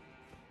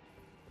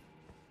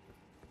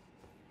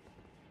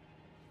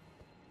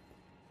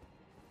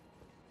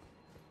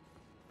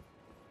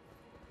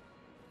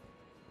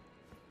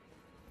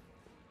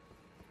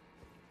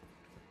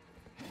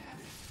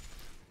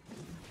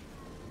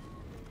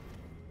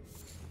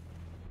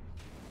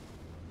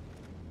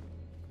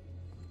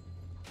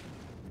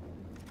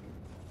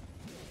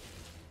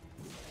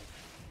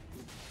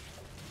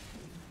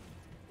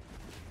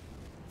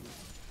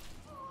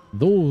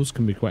 Those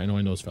can be quite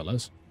annoying, those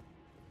fellas.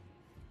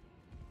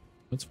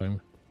 That's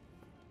fine.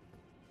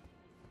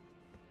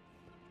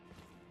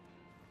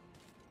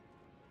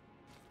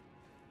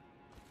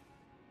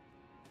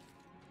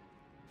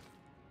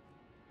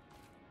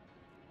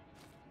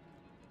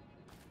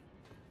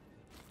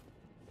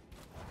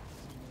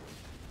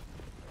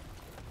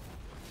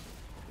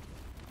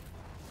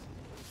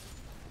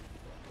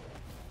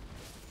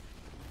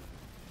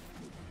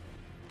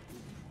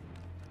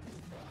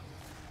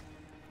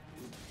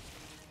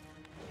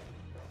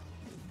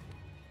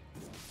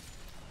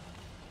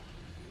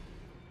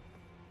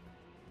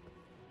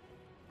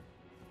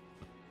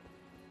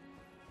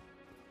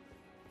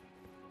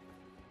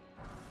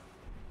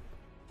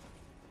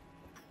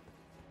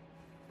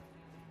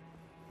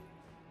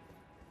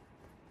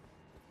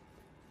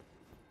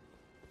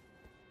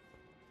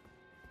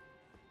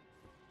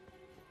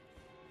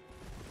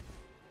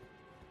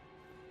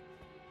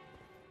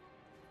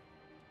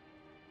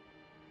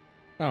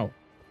 Oh.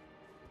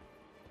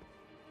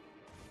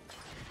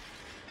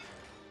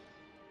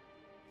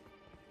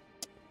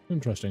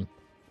 Interesting.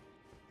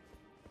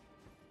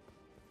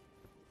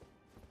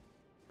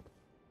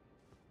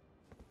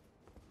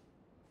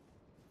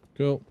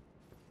 Cool.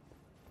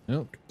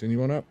 Well,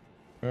 continue on up.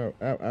 Oh,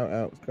 ow, ow,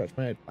 ow. Scratch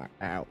my head.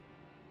 Ow.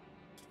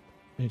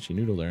 Itchy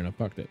noodle there and I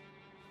fucked it.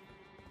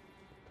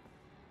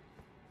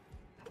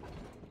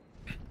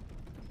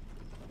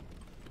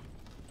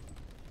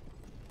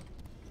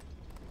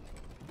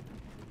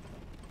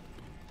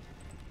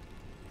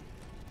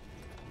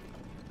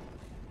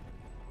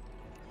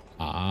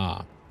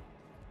 Ah.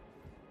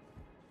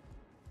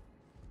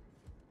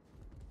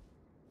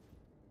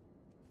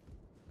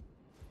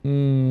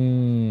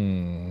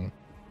 Hmm.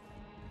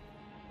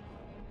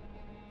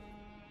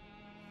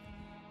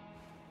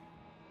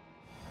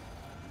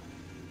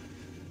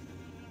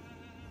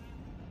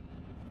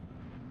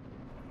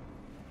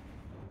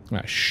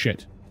 Ah,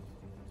 shit.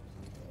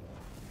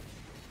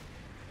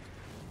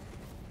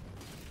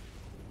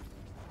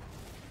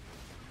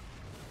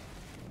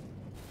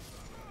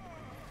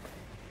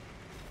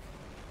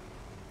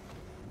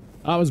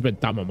 That was a bit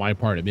dumb on my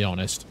part, to be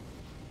honest.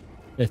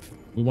 If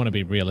we want to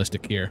be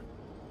realistic here.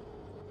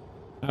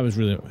 That was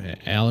really...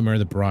 Elamir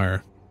the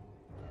Briar.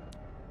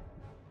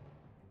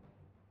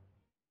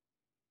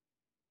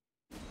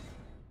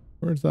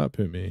 Where does that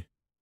put me?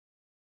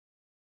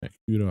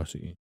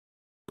 Curiosity.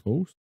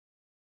 Close?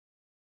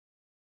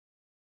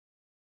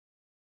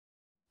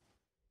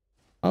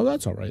 Oh,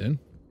 that's alright then.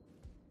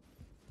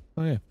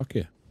 Oh yeah, fuck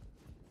yeah.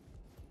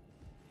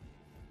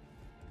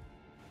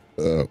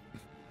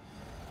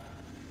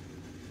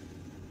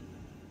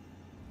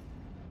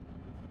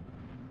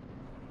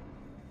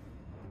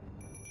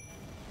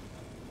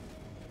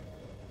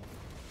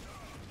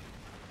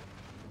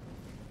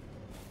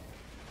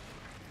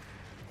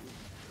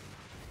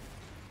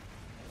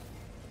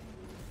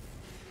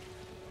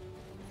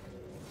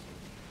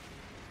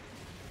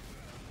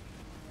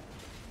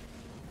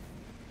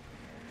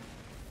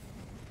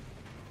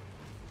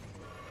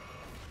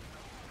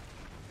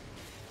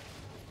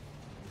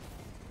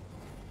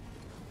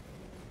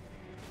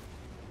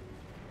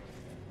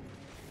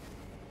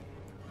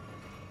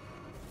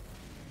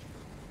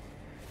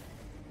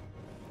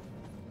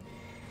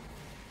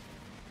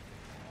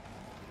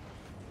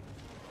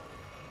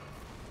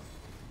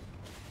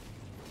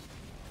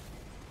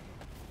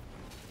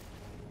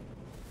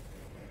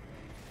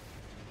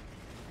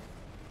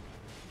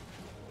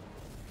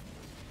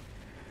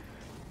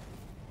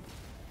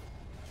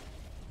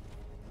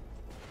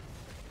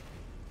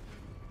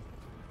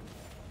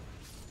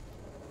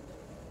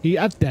 He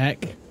at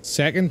deck.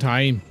 Second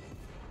time.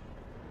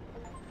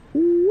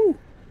 Woo.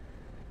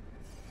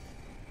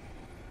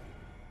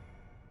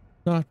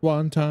 Not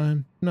one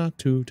time, not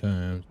two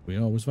times. We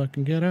always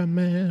fucking get our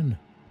man.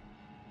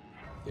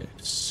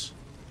 Yes.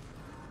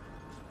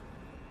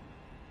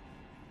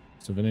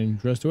 Is of any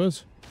interest to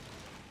us?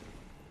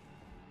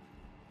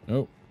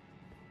 No. Is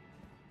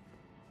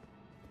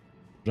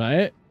that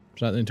it? Is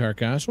that the entire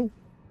castle?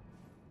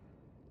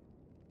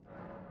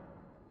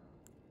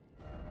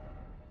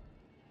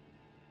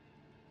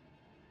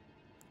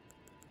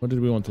 What did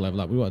we want to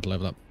level up? We want to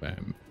level up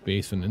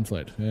base and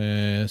intellect.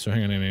 So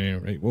hang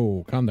on. Right.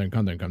 Whoa, calm down.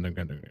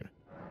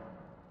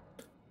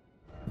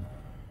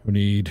 We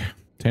need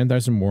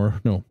 10,000 more.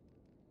 No,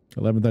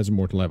 11,000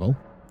 more to level.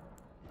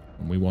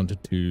 And we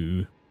wanted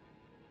to...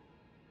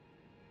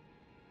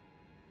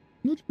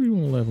 What do we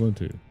want to level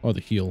into? Oh,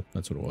 the heal.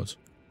 That's what it was.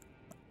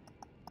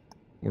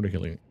 Or the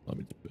healing. Let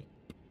me build.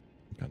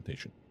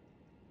 Incantation.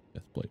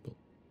 Death plate build.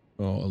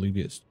 Oh,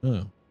 alleviates.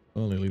 Oh.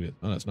 I'll only leave it.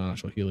 Oh, that's not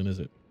actual healing, is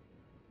it?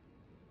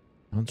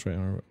 That's right.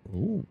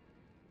 Ooh.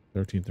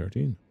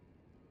 1313.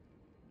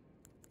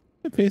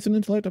 Faith and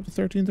intellect up to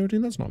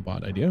 1313. That's not a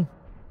bad idea.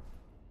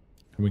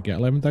 Can we get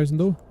 11,000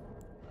 though?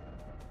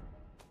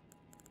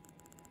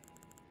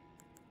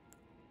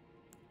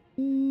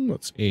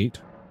 That's 8.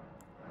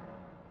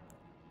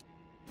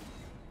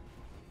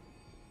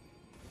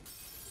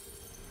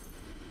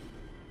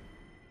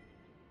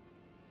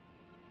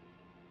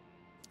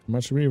 How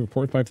much did we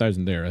report?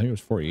 5,000 there. I think it was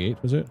 48,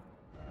 was it?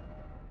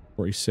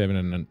 47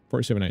 and then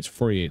 47 nights,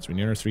 48. So we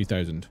near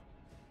 3,000.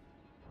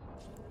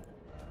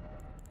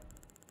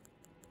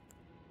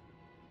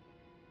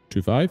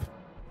 Two five.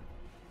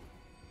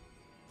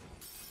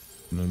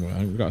 And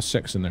then we've got a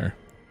 6 in there.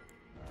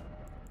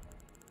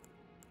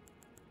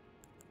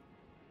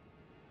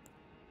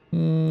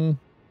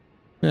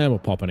 Yeah, we'll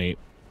pop an 8.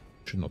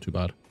 Which is not too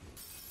bad.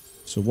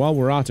 So while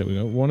we're at it,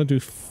 we want to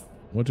do...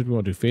 What did we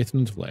want to do? Faith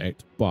and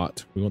intellect,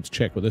 but we want to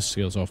check what this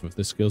scales off with.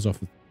 This scales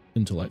off with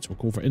intellect, so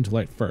we'll go for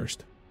intellect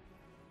first.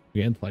 We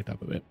get intellect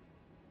up a bit.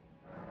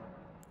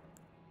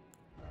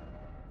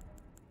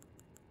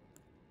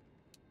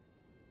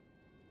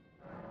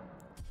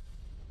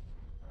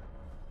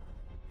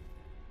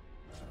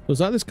 So is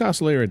that this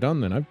castle area done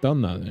then? I've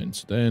done that then.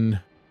 So then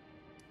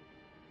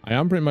I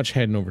am pretty much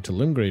heading over to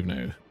Limgrave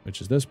now,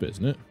 which is this bit,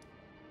 isn't it?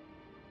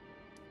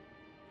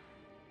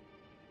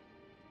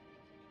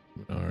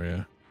 Oh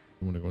yeah.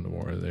 I want to go into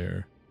water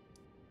there.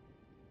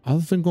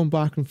 Other than going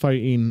back and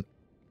fighting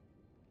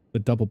the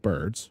double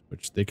birds,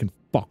 which they can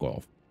fuck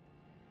off.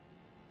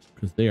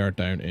 Because they are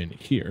down in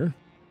here.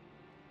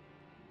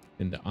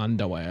 In the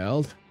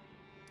underworld.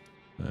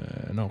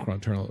 No,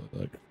 eternal,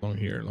 like, along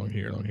here, along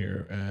here, along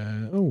here.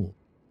 Oh.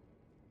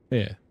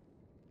 Yeah.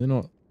 They're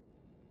not...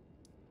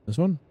 This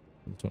one?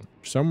 This one.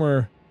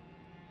 Somewhere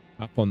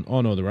up on...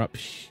 Oh no, they're up...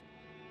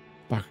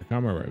 Fuck, I can't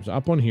remember where it was.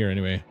 Up on here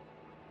anyway.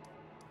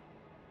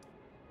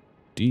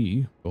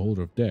 D,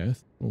 Beholder of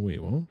Death. Oh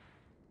wait, what?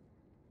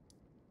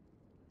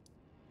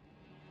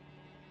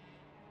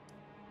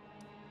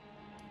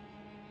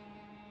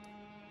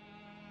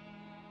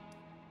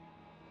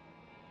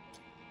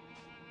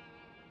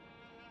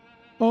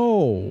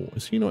 Oh,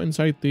 is he not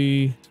inside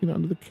the... Is he not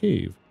under the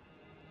cave?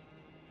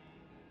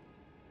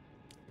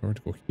 I want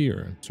to go here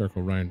and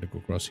circle around and go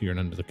across here and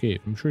under the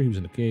cave. I'm sure he was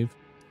in the cave.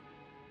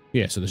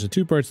 Yeah, so there's the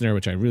 2 birds in there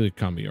which I really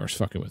can't be arse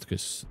fucking with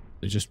because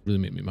they just really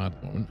make me mad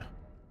at the moment.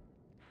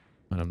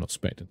 And I'm not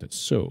expecting it.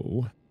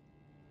 So,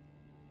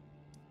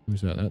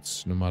 who's that?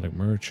 That's Nomadic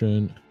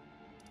Merchant.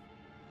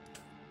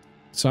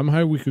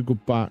 Somehow we could go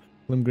back.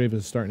 Limgrave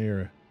is a starting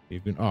area.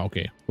 You can. Oh,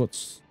 okay.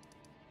 What's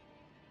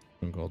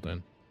it called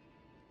then?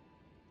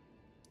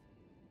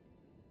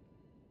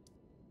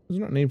 There's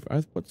not a name for.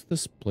 What's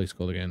this place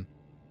called again?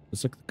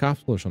 It's like the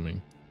capital or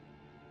something.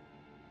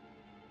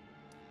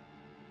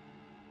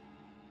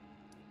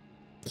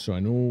 So I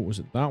know, was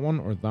it that one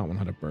or that one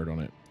had a bird on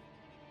it?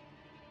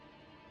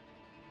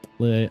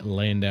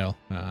 Landell.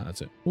 Ah,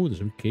 that's it. Oh,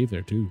 there's a cave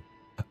there too.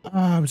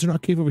 Ah, was there not a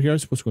cave over here? I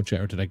was supposed to go and check,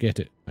 or did I get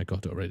it? I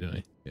got it already, didn't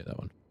I? Yeah, that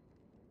one.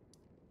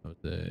 That was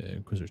the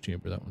Inquisitor's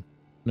Chamber, that one.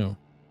 No.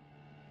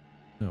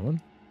 That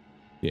one?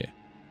 Yeah.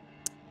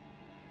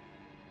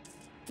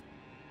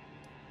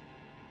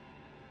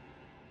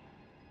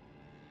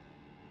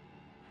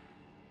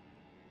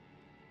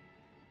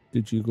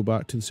 Did you go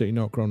back to the city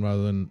Notcron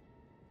rather than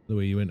the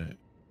way you went it?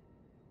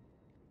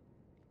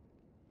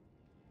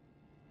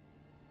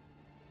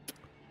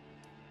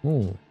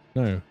 Oh,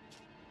 no.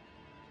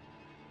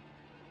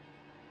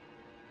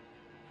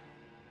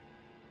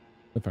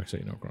 The fact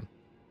city Notcron.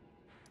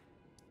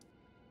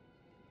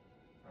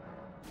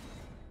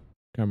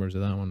 Cameras are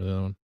that one or the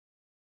other one.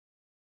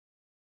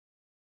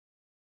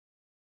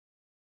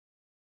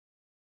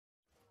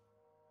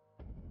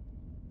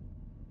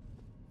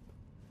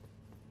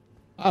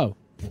 Oh.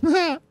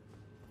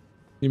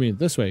 You mean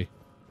this way?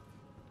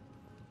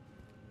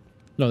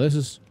 No, this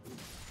is...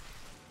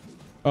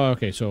 Oh,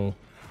 okay, so...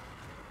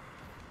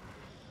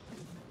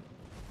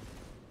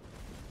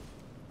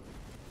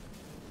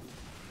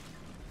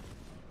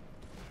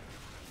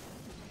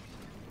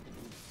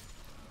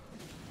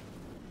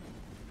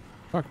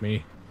 Fuck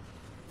me.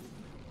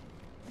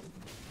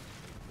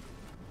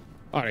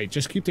 Alright,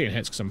 just keep taking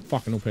hits because I'm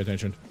fucking don't pay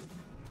attention.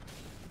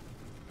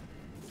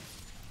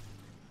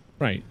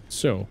 Right,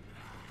 so...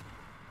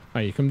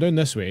 Alright, you come down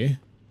this way.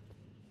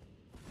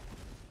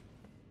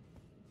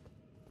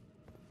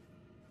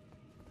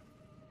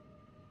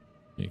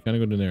 You kind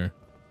of go down there.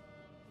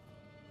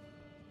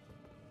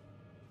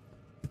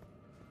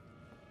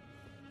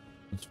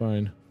 That's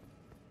fine.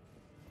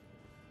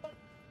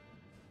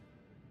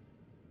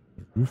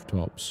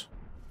 Rooftops.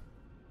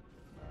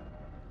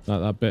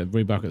 That bit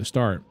way back at the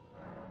start.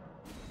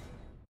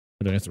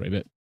 I don't have the right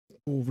bit.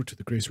 Over to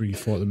the grace where you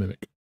fought the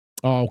mimic.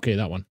 Oh, okay,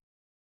 that one.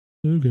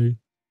 Okay.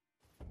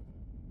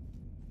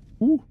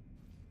 Ooh.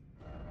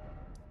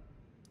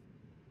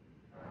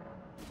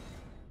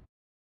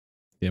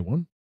 Yeah,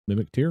 one.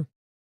 Mimic tier.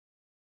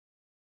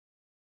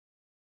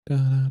 Da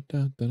da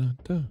da da da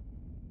da.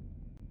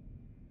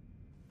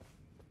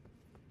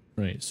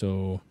 Right,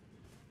 so...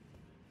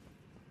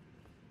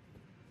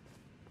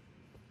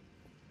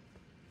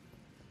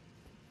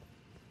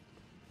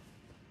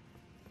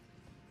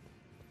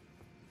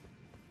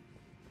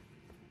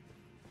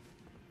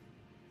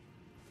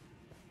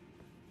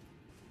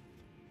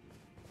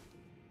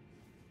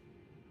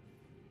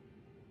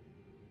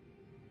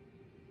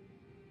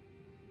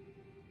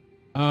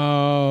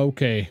 Oh,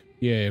 okay.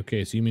 Yeah,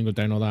 okay, so you mean go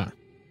down all that?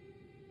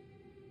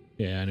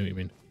 Yeah, I know what you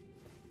mean.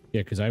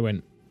 Yeah, because I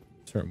went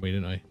a certain way,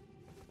 didn't I?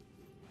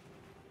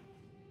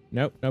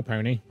 Nope, no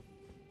pony.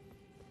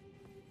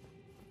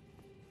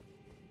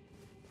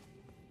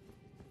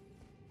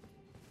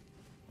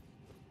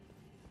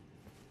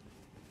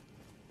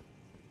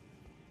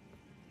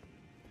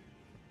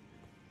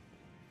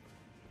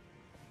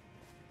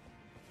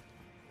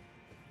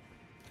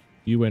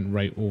 You went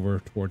right over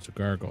towards the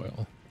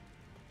gargoyle.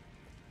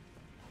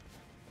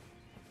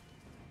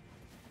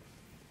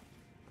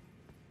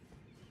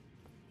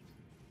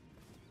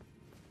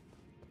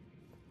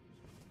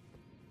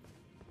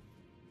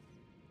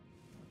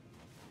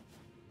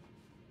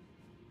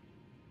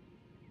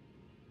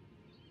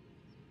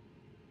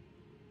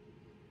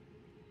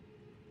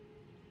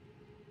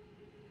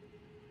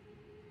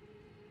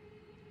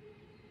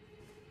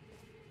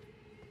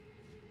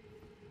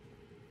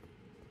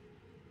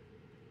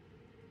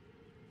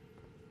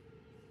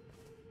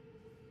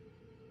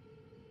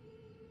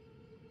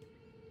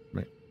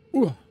 Right.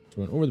 Ooh,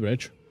 so went over the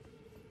bridge.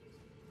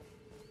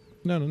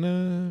 No, no,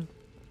 no.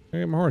 I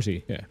got my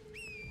horsey. Yeah.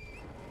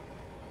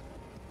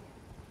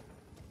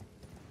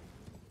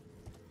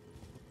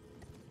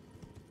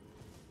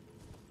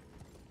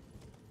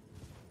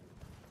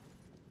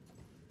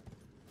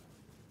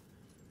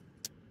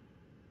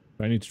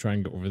 I need to try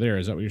and get over there.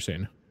 Is that what you're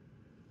saying?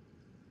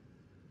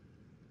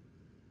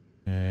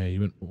 You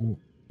went. Oh,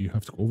 you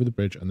have to go over the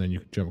bridge and then you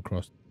can jump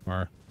across the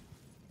bar.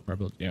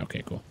 Yeah.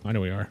 Okay. Cool. I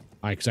know where you are.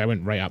 Because I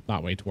went right up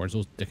that way towards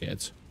those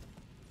dickheads.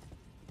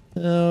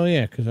 Oh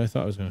yeah, because I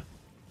thought I was gonna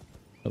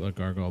put the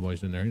gargoyle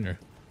boys in there either.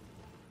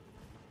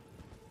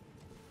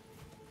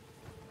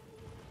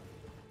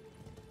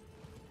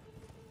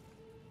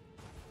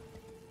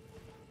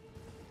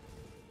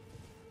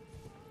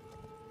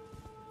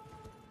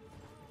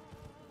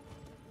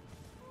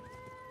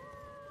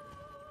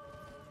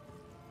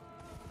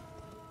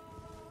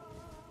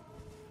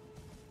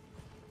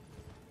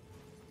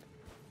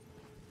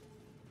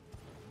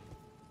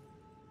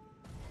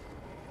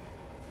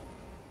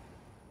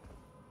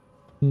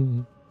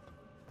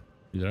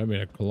 Either I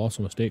made a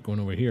colossal mistake going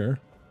over here,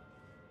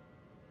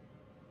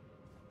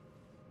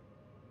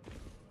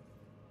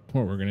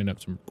 or we're gonna end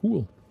up some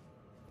cool.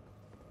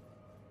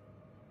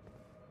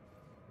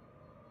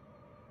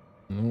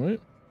 All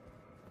right.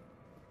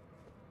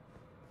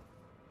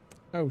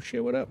 Oh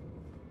shit! What up?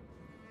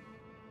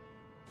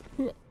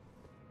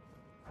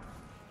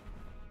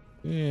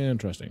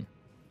 Interesting.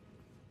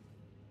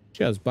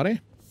 Cheers, buddy.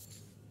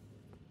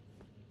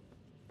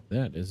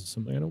 That is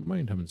something I don't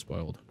mind having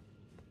spoiled.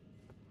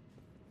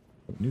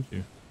 New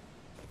to.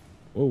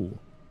 Whoa.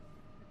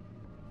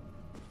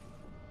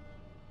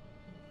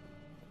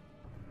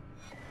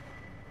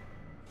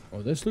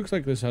 Oh, this looks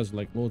like this has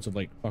like loads of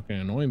like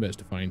fucking annoying bits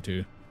to find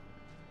too.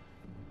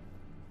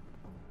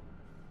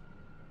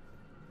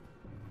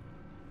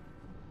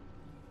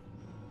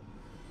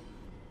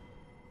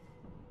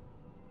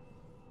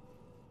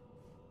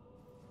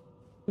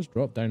 Just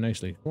drop down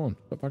nicely. Come on,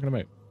 stop packing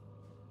about.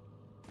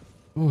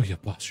 Oh, you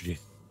bastard, you.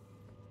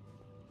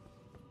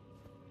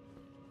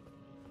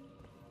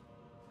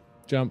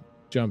 Jump,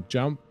 jump,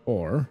 jump,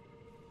 or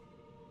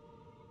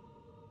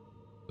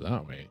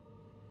that way.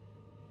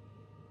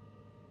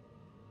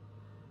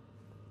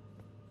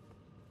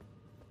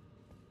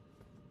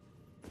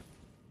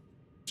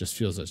 Just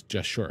feels it's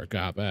just short of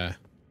gap,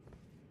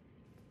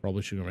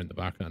 Probably should go around the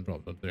back and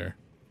drop it up there.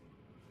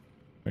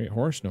 Right,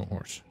 horse? No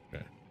horse.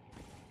 Okay.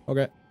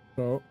 Okay,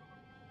 so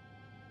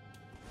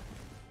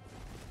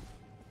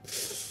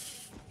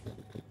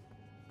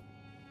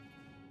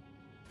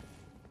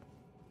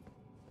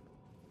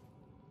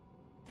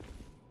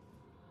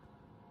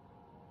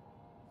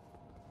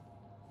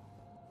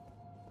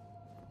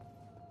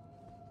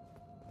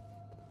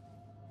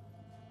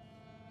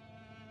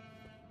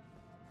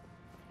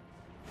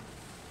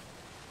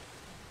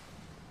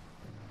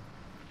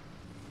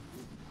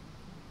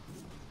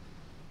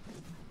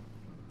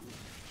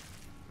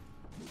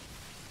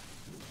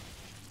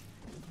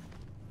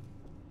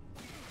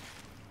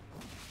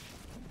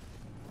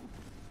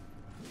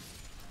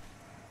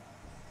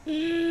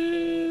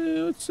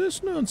what's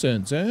this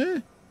nonsense, eh?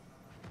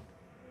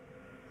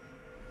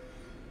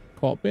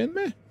 Copying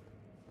me?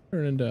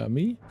 Turn into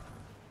me?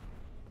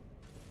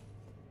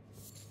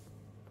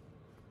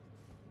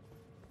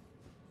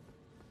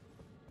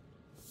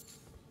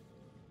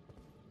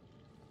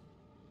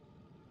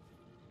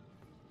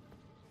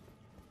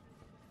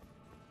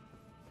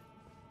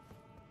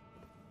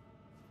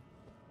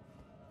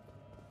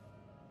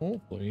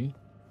 Hopefully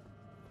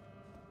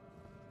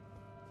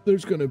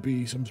there's gonna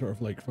be some sort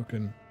of like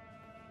fucking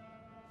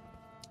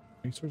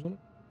racers on it.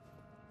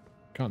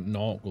 Can't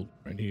not go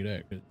around here,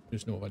 eh? Because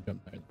just know if I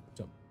jump down.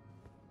 So.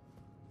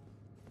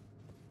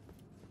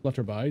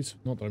 Flutterbys.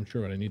 Not that I'm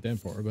sure what I need them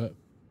for, but...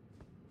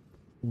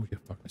 Oh, you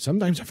fuck.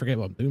 Sometimes I forget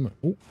what I'm doing.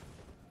 Oh.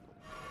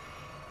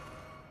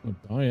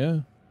 I'll die, yeah.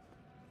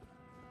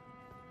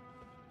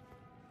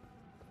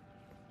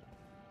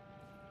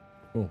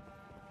 Oh.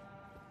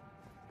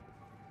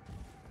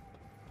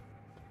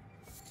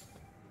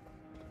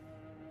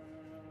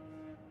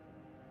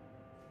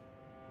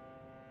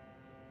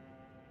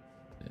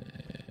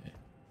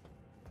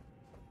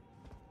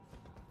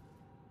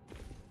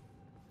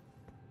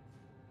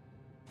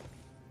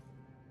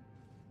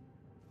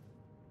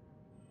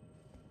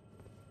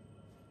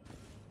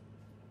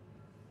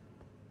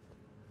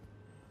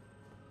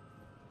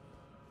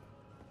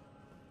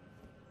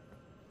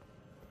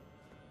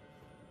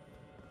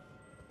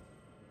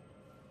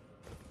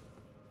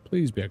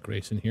 Please be a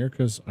grace in here,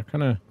 because I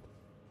kind of...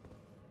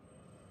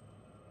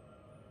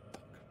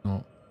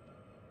 No.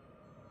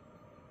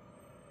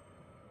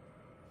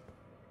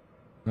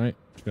 Right,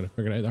 just gotta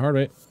figure it out the hard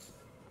way.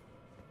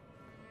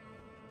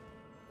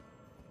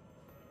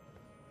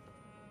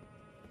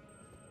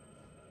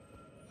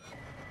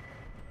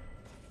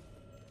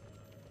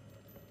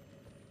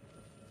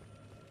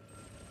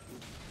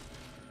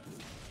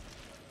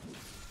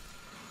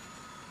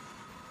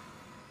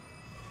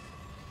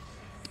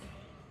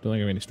 Don't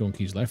think I have any stone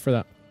keys left for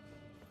that.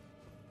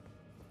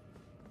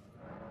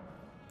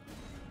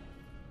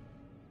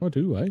 Oh,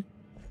 do I?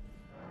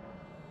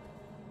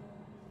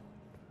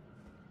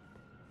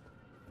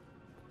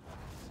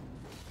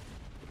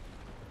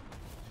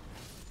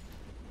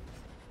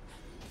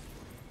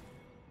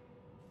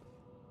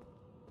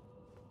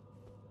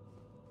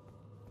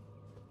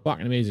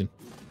 Fucking amazing.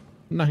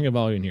 Nothing of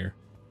value in here.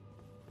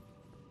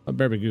 A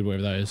very good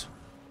whatever that is.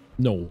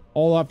 No.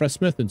 All that for a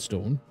smithing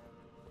stone.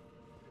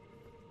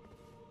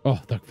 Oh,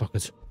 that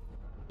fuckers.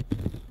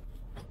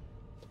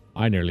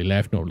 I nearly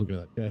left. No, look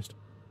at that chest.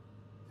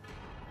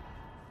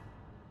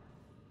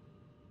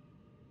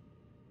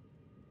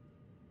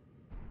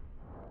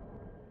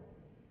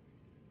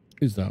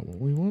 Is that what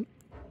we want?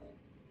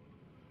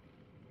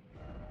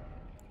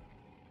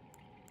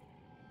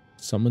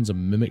 Summons a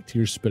mimic to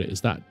your spirit. Is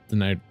that the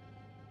now? Does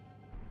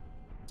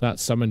that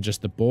summon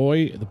just the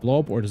boy, the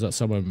blob, or does that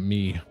summon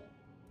me?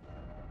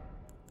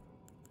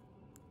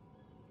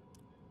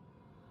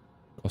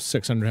 Cost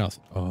 600 health.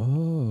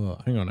 Oh,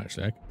 hang on.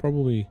 Actually, I could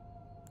probably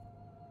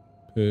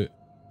put.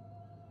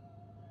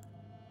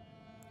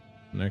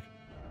 I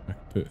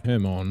could put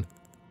him on.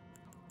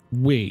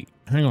 Wait,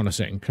 hang on a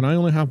second. Can I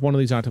only have one of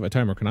these active at a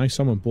time, or can I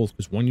summon both?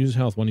 Because one uses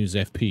health, one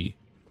uses FP.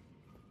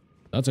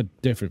 That's a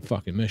different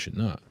fucking mission,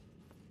 that.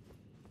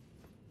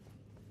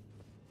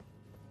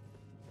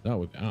 That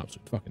would be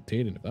absolute fucking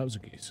tating if that was the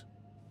case.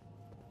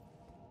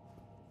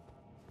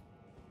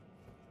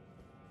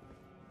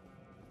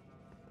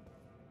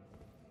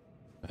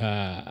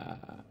 Ah,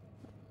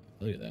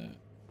 look at that.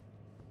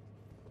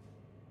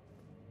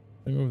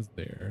 Thing over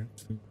there.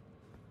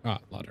 Ah,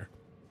 ladder.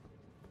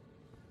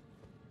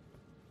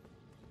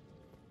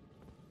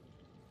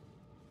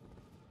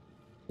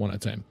 One at a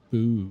time.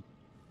 Boo.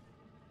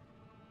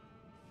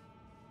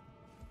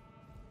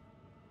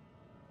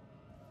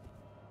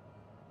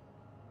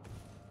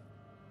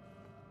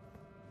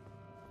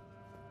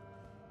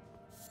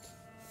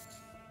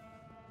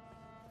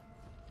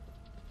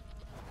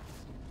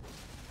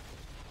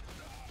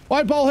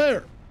 White ball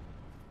here.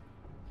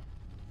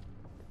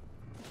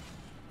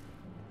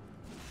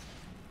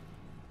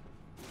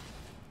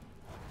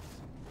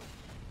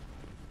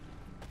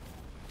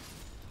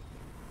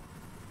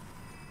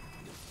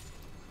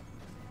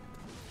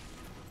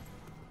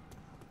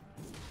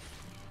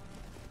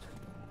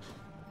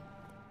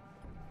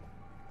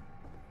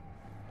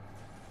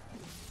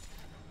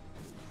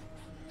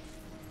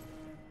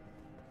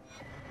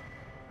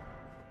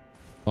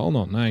 Ball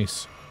not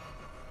nice.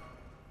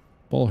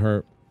 Ball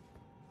hurt.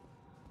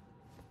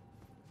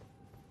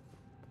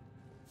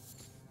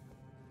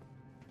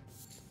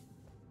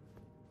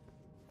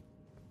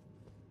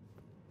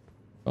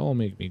 That'll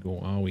make me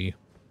go owie.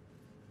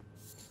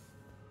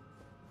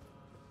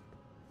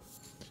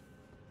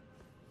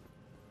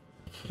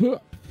 Oh.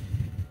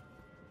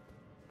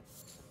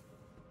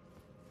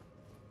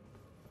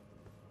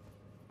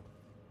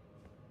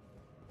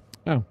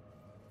 So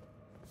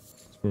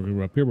we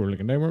were up here, we were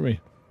looking down, weren't we?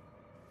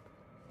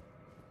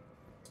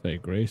 Say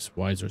grace.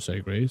 Wiser say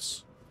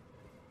grace.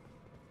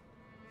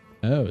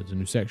 Oh, it's a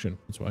new section.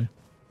 That's why.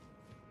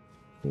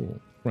 Cool.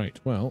 Right,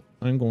 well,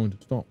 I'm going to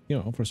stop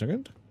here for a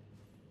second.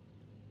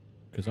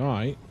 Because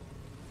I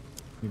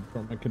need to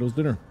drop my kiddo's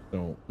dinner.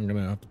 So I'm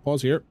going to have to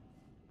pause here,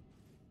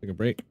 take a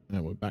break,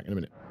 and we'll be back in a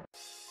minute.